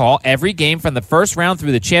correctly call every game from the first round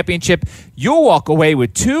through the championship, you'll walk away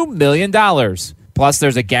with $2 million. Plus,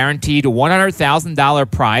 there's a guaranteed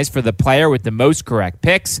 $100,000 prize for the player with the most correct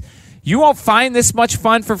picks. You won't find this much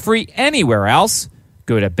fun for free anywhere else.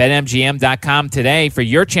 Go to BetMGM.com today for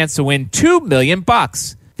your chance to win $2 million.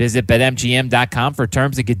 Visit BetMGM.com for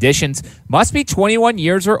terms and conditions. Must be 21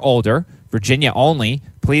 years or older. Virginia only.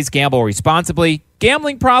 Please gamble responsibly.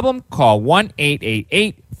 Gambling problem? Call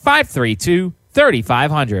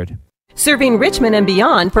 1-888-532-3500. Serving Richmond and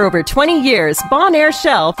beyond for over 20 years, Bonaire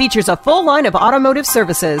Shell features a full line of automotive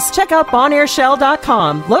services. Check out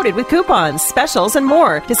BonaireShell.com, loaded with coupons, specials, and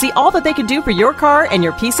more to see all that they can do for your car and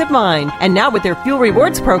your peace of mind. And now with their Fuel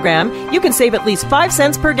Rewards program, you can save at least 5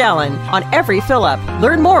 cents per gallon on every fill-up.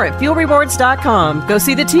 Learn more at FuelRewards.com. Go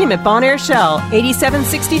see the team at Bonaire Shell,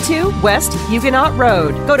 8762 West Huguenot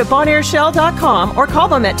Road. Go to BonaireShell.com or call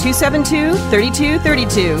them at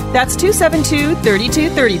 272-3232. That's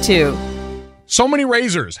 272-3232. So many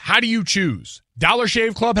razors. How do you choose? Dollar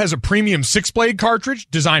Shave Club has a premium 6-blade cartridge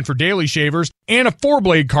designed for daily shavers and a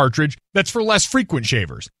 4-blade cartridge that's for less frequent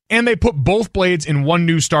shavers. And they put both blades in one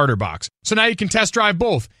new starter box. So now you can test drive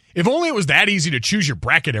both. If only it was that easy to choose your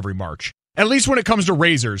bracket every March. At least when it comes to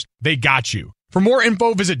razors, they got you. For more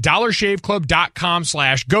info, visit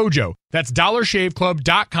dollarshaveclub.com/gojo. That's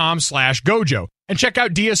dollarshaveclub.com/gojo. And check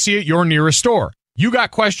out DSC at your nearest store. You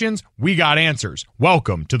got questions, we got answers.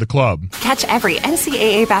 Welcome to the club. Catch every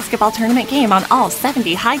NCAA basketball tournament game on all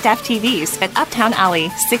 70 high-def TVs at Uptown Alley,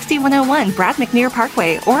 6101 Brad McNear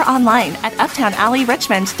Parkway, or online at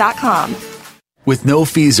uptownalleyrichmond.com. With no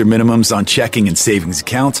fees or minimums on checking and savings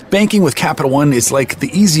accounts, banking with Capital One is like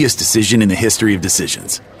the easiest decision in the history of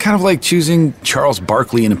decisions. Kind of like choosing Charles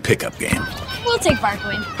Barkley in a pickup game. We'll take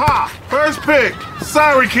Barkley. Ha! First pick.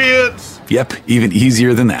 Sorry, kids. Yep, even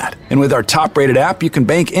easier than that. And with our top-rated app, you can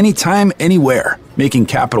bank anytime, anywhere, making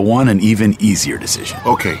Capital One an even easier decision.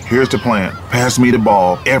 Okay, here's the plan. Pass me the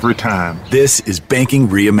ball every time. This is banking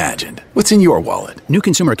reimagined. What's in your wallet? New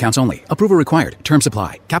consumer accounts only. Approval required. Terms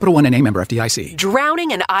apply. Capital One N.A. member FDIC.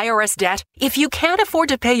 Drowning in IRS debt? If you can't afford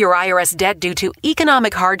to pay your IRS debt due to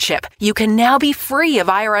economic hardship, you can now be free of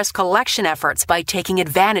IRS collection efforts by taking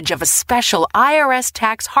advantage of a special IRS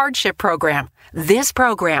tax hardship program. This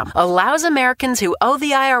program allows Americans who owe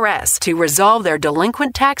the IRS to resolve their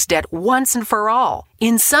delinquent tax debt once and for all.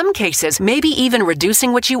 In some cases, maybe even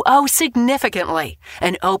reducing what you owe significantly.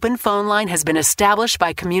 An open phone line has been established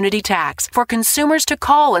by Community Tax for consumers to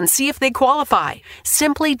call and see if they qualify.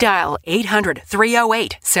 Simply dial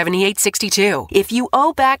 800-308-7862. If you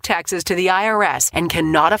owe back taxes to the IRS and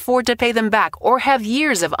cannot afford to pay them back or have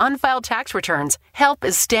years of unfiled tax returns, help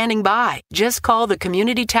is standing by. Just call the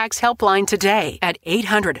Community Tax Helpline today at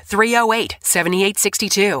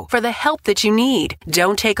 800-308-7862 for the help that you need.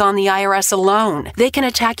 Don't take on the IRS alone. They can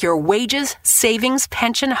attack your wages, savings,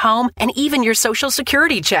 pension, home, and even your Social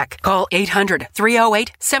Security check. Call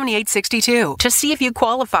 800-308-7862 to see if you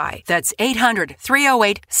qualify. That's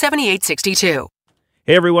 800-308-7862.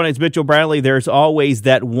 Hey everyone, it's Mitchell Bradley. There's always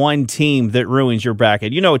that one team that ruins your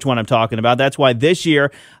bracket. You know which one I'm talking about. That's why this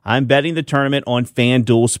year I'm betting the tournament on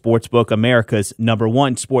FanDuel Sportsbook, America's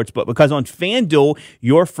 #1 sportsbook. Because on FanDuel,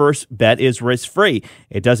 your first bet is risk-free.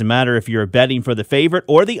 It doesn't matter if you're betting for the favorite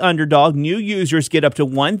or the underdog. New users get up to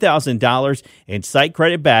 $1,000 in site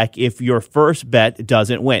credit back if your first bet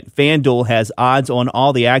doesn't win. FanDuel has odds on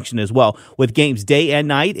all the action as well, with games day and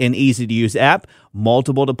night, an easy-to-use app,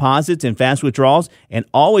 multiple deposits and fast withdrawals, and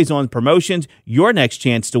always on promotions. Your next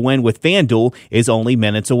chance to win with FanDuel is only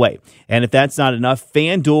minutes away. And if that's not enough,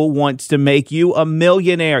 FanDuel wants to make you a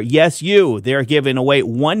millionaire. Yes, you. They're giving away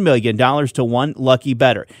 $1 million to one lucky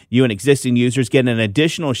bettor. You and existing users get an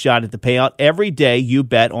additional shot at the payout every day you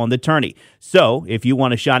bet on the tourney. So if you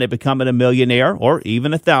want a shot at becoming a millionaire or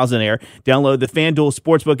even a thousandaire, download the FanDuel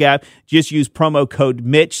Sportsbook app. Just use promo code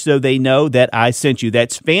Mitch so they know that I sent you.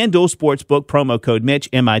 That's FanDuel Sportsbook, promo code Mitch,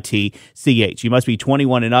 M-I-T-C-H. You must be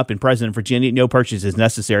 21 and up and present in Virginia. No purchase is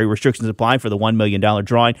necessary. Restrictions apply for the $1 million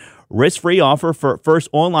drawing. Risk-free offer for first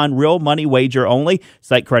online real money wager only.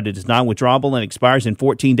 Site credit is non-withdrawable and expires in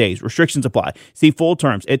 14 days. Restrictions apply. See full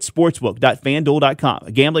terms at sportsbook.fanduel.com.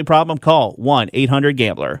 A gambling problem? Call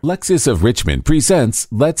 1-800-GAMBLER. Lexus of Richmond presents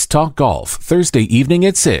Let's Talk Golf Thursday evening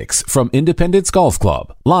at 6 from Independence Golf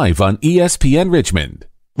Club, live on ESPN Richmond.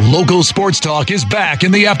 Local sports talk is back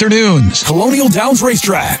in the afternoons. Colonial Downs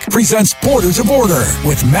Racetrack presents Border to Border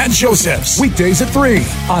with Matt Josephs. Weekdays at 3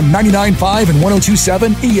 on 99.5 and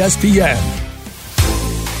 102.7 ESPN.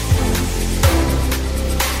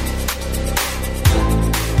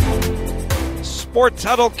 Sports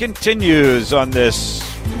Huddle continues on this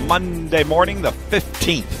Monday morning, the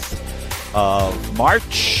 15th of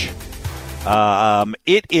March.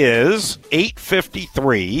 It is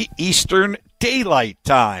 8:53 Eastern Daylight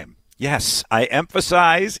Time. Yes, I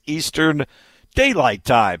emphasize Eastern Daylight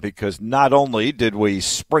Time because not only did we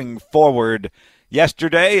spring forward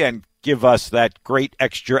yesterday and give us that great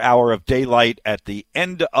extra hour of daylight at the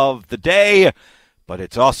end of the day. But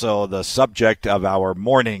it's also the subject of our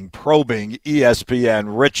morning probing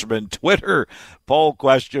ESPN Richmond Twitter poll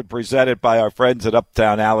question presented by our friends at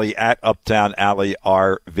Uptown Alley at Uptown Alley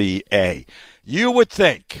RVA. You would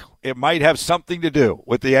think it might have something to do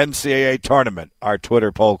with the NCAA tournament, our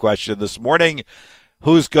Twitter poll question this morning.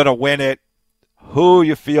 Who's going to win it? Who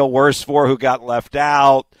you feel worse for? Who got left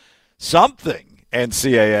out? Something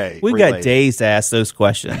NCAA We related. got days to ask those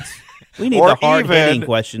questions. We need the hard-hitting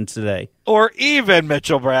questions today. Or even,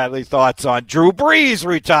 Mitchell Bradley, thoughts on Drew Brees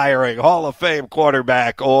retiring, Hall of Fame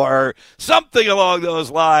quarterback, or something along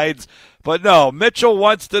those lines. But no, Mitchell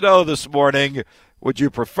wants to know this morning, would you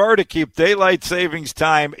prefer to keep daylight savings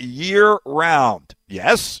time year-round?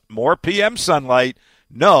 Yes, more PM sunlight.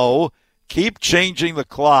 No, keep changing the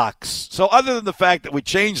clocks. So other than the fact that we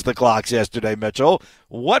changed the clocks yesterday, Mitchell,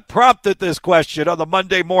 what prompted this question on the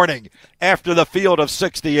Monday morning after the field of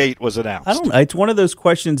 68 was announced? I don't know. It's one of those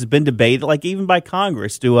questions been debated, like even by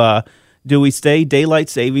Congress. Do we stay daylight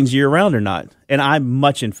savings year-round or not? And I'm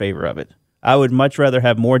much in favor of it. I would much rather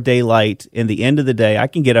have more daylight in the end of the day. I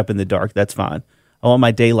can get up in the dark. That's fine. I want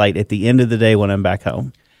my daylight at the end of the day when I'm back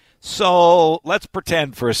home. So let's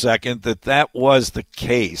pretend for a second that that was the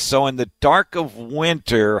case. So in the dark of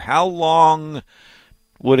winter, how long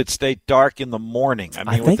would it stay dark in the morning?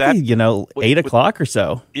 I think, 8 o'clock or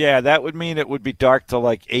so. Yeah, that would mean it would be dark till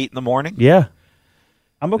like 8 in the morning? Yeah.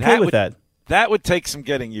 I'm okay with that. That would take some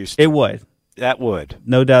getting used to. It would. That would.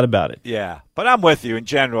 No doubt about it. Yeah. But I'm with you in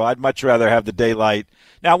general. I'd much rather have the daylight.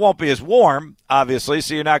 Now, it won't be as warm, obviously,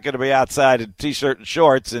 so you're not going to be outside in T-shirt and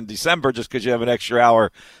shorts in December just because you have an extra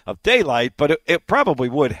hour of daylight. But it probably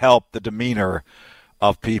would help the demeanor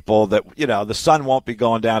of people that, the sun won't be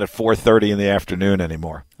going down at 4:30 in the afternoon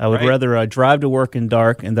anymore. I would rather drive to work in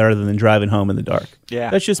dark and rather than driving home in the dark.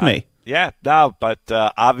 Yeah. That's just me. But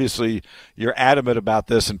obviously you're adamant about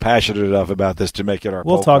this and passionate enough about this to make it our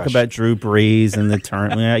We'll poll talk question. about Drew Brees and the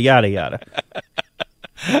tournament, yada, yada.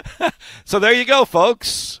 So there you go,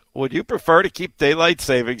 folks. Would you prefer to keep daylight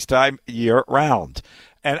savings time year-round?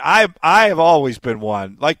 And I have always been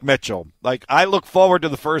one, like Mitchell. Like, I look forward to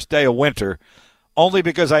the first day of winter only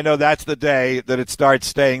because I know that's the day that it starts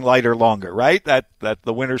staying lighter longer, right? That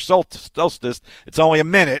the winter solstice, it's only a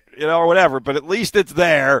minute, or whatever, but at least it's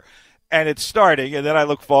there and it's starting. And then I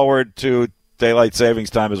look forward to daylight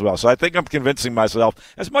savings time as well. So I think I'm convincing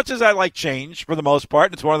myself, as much as I like change for the most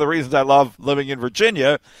part, it's one of the reasons I love living in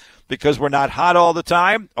Virginia, because we're not hot all the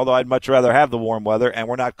time, although I'd much rather have the warm weather, and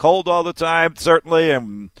we're not cold all the time, certainly,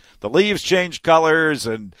 and the leaves change colors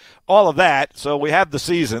and all of that. So we have the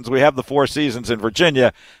seasons. We have the 4 seasons in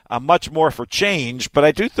Virginia. I'm much more for change, but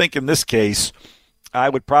I do think in this case I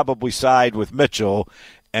would probably side with Mitchell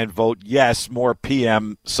and vote yes, more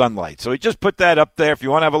PM sunlight. So we just put that up there. If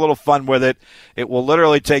you want to have a little fun with it, it will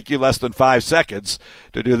literally take you less than 5 seconds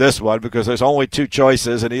to do this one because there's only 2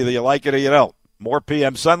 choices, and either you like it or you don't. More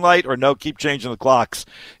PM sunlight or no, keep changing the clocks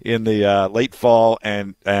in the late fall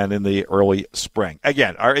and in the early spring.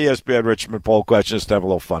 Again, our ESPN Richmond poll question is to have a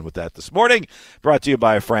little fun with that this morning. Brought to you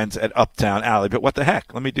by our friends at Uptown Alley. But what the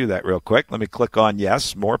heck? Let me do that real quick. Let me click on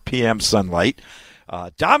yes, more PM sunlight.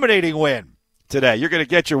 Dominating win today. You're going to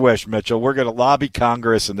get your wish, Mitchell. We're going to lobby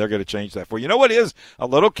Congress, and they're going to change that for you. You know what is a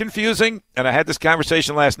little confusing? And I had this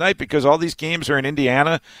conversation last night because all these games are in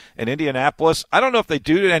Indiana and Indianapolis. I don't know if they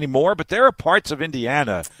do it anymore, but there are parts of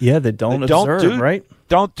Indiana that don't observe, right?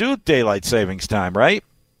 Don't do daylight savings time, right?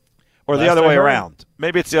 Or the other way around.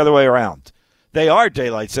 Maybe it's the other way around. They are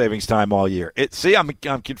daylight savings time all year. I'm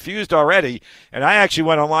confused already, and I actually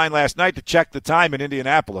went online last night to check the time in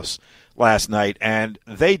Indianapolis last night, and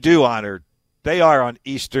they are on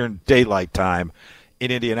Eastern Daylight Time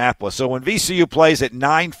in Indianapolis. So when VCU plays at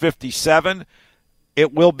 9:57,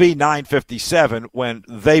 it will be 9:57 when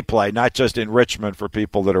they play, not just in Richmond for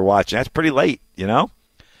people that are watching. That's pretty late,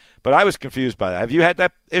 But I was confused by that. Have you had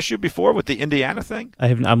that issue before with the Indiana thing?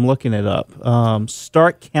 I'm looking it up.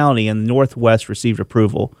 Stark County in the Northwest received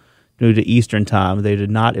approval due to Eastern Time. They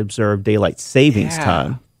did not observe daylight savings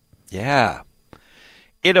time. Yeah.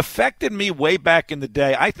 It affected me way back in the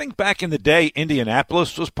day. I think back in the day,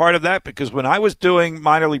 Indianapolis was part of that because when I was doing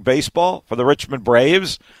minor league baseball for the Richmond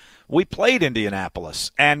Braves, we played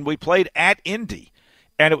Indianapolis, and we played at Indy.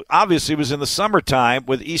 And it obviously was in the summertime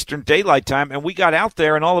with Eastern Daylight Time, and we got out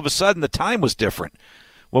there, and all of a sudden the time was different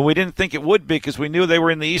when we didn't think it would be because we knew they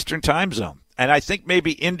were in the Eastern Time Zone. And I think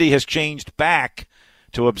maybe Indy has changed back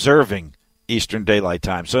to observing Eastern Daylight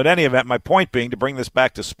Time. So in any event, my point being, to bring this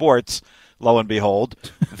back to sports, lo and behold,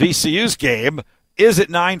 VCU's game is at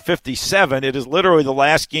 9:57. It is literally the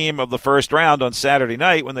last game of the first round on Saturday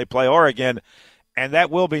night when they play Oregon, and that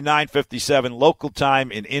will be 9:57 local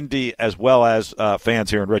time in Indy as well as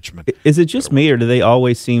fans here in Richmond. Is it just me, or do they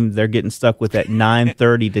always seem they're getting stuck with that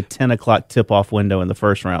 9:30 to 10 o'clock tip-off window in the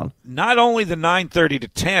first round? Not only the 9:30 to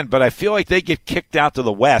 10, but I feel like they get kicked out to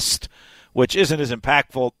the West, which isn't as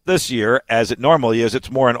impactful this year as it normally is.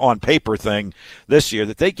 It's more an on-paper thing this year,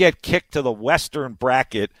 that they get kicked to the Western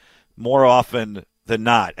bracket more often than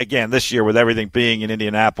not. Again, this year with everything being in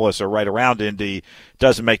Indianapolis or right around Indy,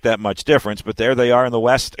 doesn't make that much difference. But there they are in the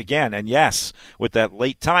West again. And yes, with that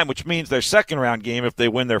late time, which means their second round game, if they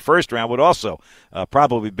win their first round, would also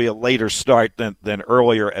probably be a later start than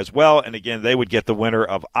earlier as well. And again, they would get the winner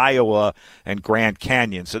of Iowa and Grand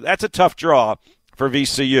Canyon. So that's a tough draw for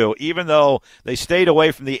VCU. Even though they stayed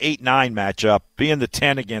away from the 8-9 matchup, being the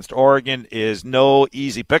 10 against Oregon is no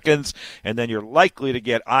easy pickings. And then you're likely to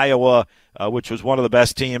get Iowa, which was one of the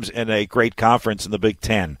best teams in a great conference in the Big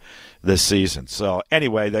Ten this season. So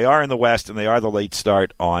anyway, they are in the West, and they are the late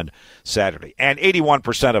start on Saturday. And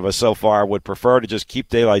 81% of us so far would prefer to just keep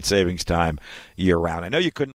daylight savings time year-round. I know you couldn't